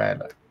project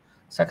umbrella.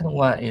 Second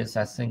one is,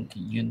 I think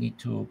you need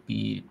to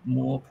be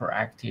more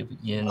proactive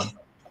in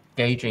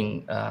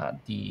engaging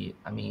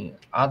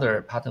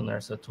other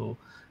partners to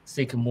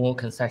seek more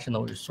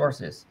concessional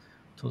resources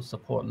to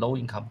support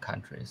low-income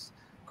countries.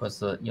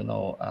 Because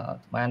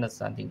my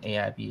understanding,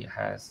 AIIB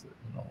has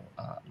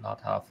a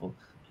lot of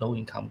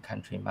low-income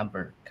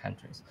member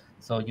countries.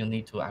 So you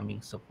need to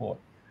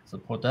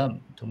support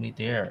them to meet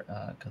their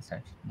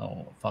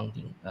concessional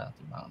funding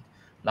demand.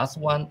 Last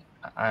one,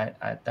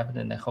 I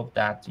definitely hope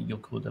that you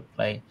could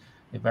play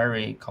a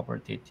very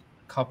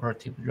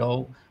cooperative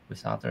role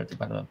with other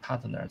development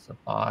partners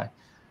by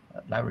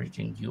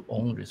leveraging your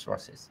own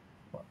resources.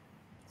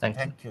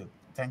 Thank you.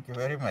 Thank you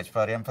very much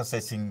for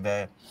emphasizing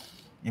the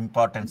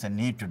importance and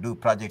need to do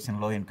projects in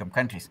low-income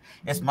countries.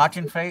 Yes,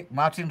 Martin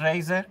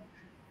Reiser.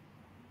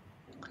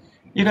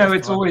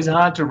 It's always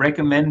hard to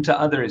recommend to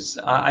others.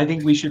 I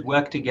think we should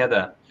work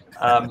together.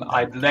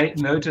 I've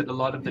noted a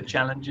lot of the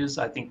challenges.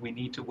 I think we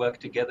need to work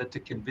together to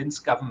convince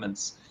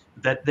governments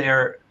that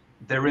there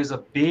is a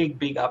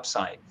big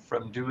upside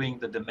from doing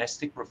the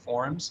domestic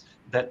reforms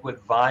that would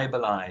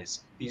viabilize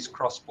these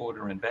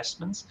cross-border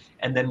investments.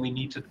 And then we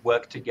need to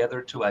work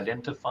together to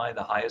identify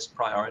the highest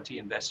priority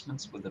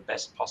investments with the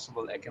best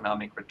possible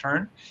economic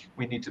return.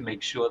 We need to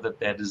make sure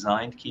that they're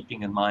designed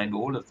keeping in mind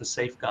all of the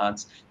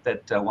safeguards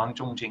that Wang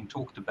Zhongjing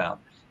talked about.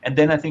 And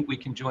then I think we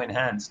can join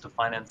hands to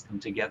finance them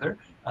together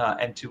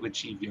and to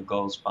achieve your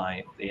goals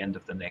by the end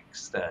of the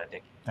next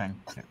decade. Thank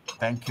you.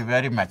 Thank you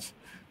very much.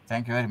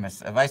 Thank you very much.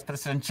 Vice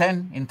President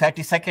Chen, in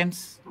 30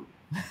 seconds.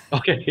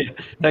 Okay,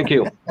 thank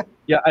you.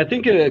 Yeah, I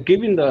think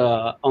given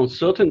the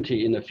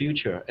uncertainty in the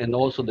future and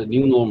also the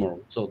new normal,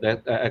 so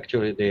that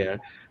actually there.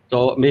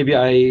 So maybe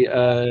I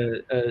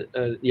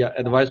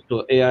advise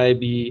to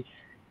AIIB,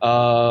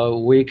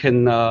 we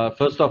can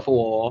first of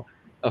all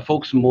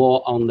focus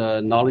more on the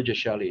knowledge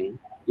sharing,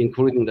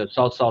 including the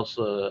South-South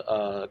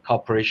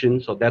cooperation.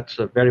 So that's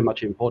very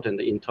much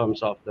important in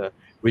terms of the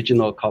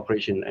regional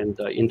cooperation and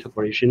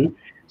integration.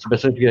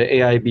 Specifically,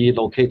 AIIB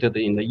located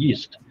in the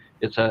East.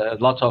 It's a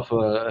lot of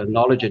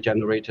knowledge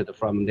generated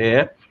from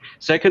there.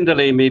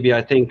 Secondly, maybe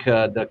I think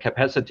the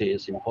capacity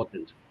is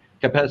important.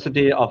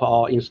 Capacity of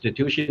our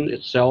institution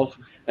itself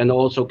and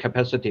also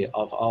capacity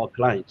of our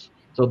clients.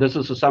 So this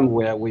is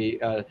somewhere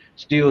we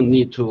still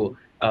need to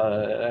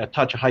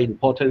attach high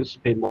importance,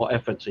 pay more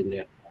efforts in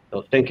there.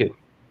 So thank you.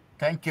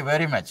 Thank you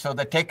very much. So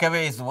the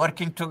takeaway is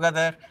working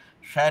together,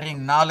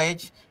 sharing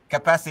knowledge,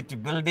 capacity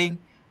building,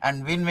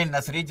 and win-win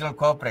as regional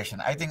cooperation.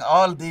 I think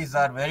all these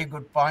are very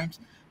good points.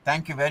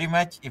 Thank you very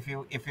much. If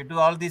you do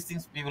all these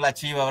things, we will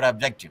achieve our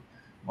objective.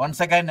 Once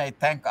again, I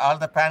thank all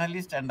the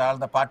panelists and all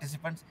the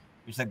participants.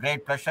 It's a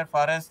great pleasure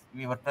for us.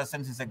 Your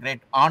presence is a great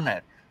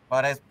honor for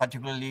us,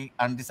 particularly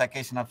on this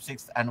occasion of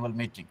 6th annual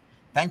meeting.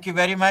 Thank you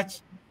very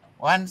much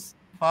once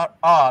for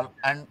all,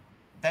 and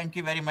thank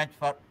you very much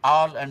for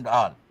all and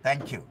all.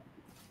 Thank you.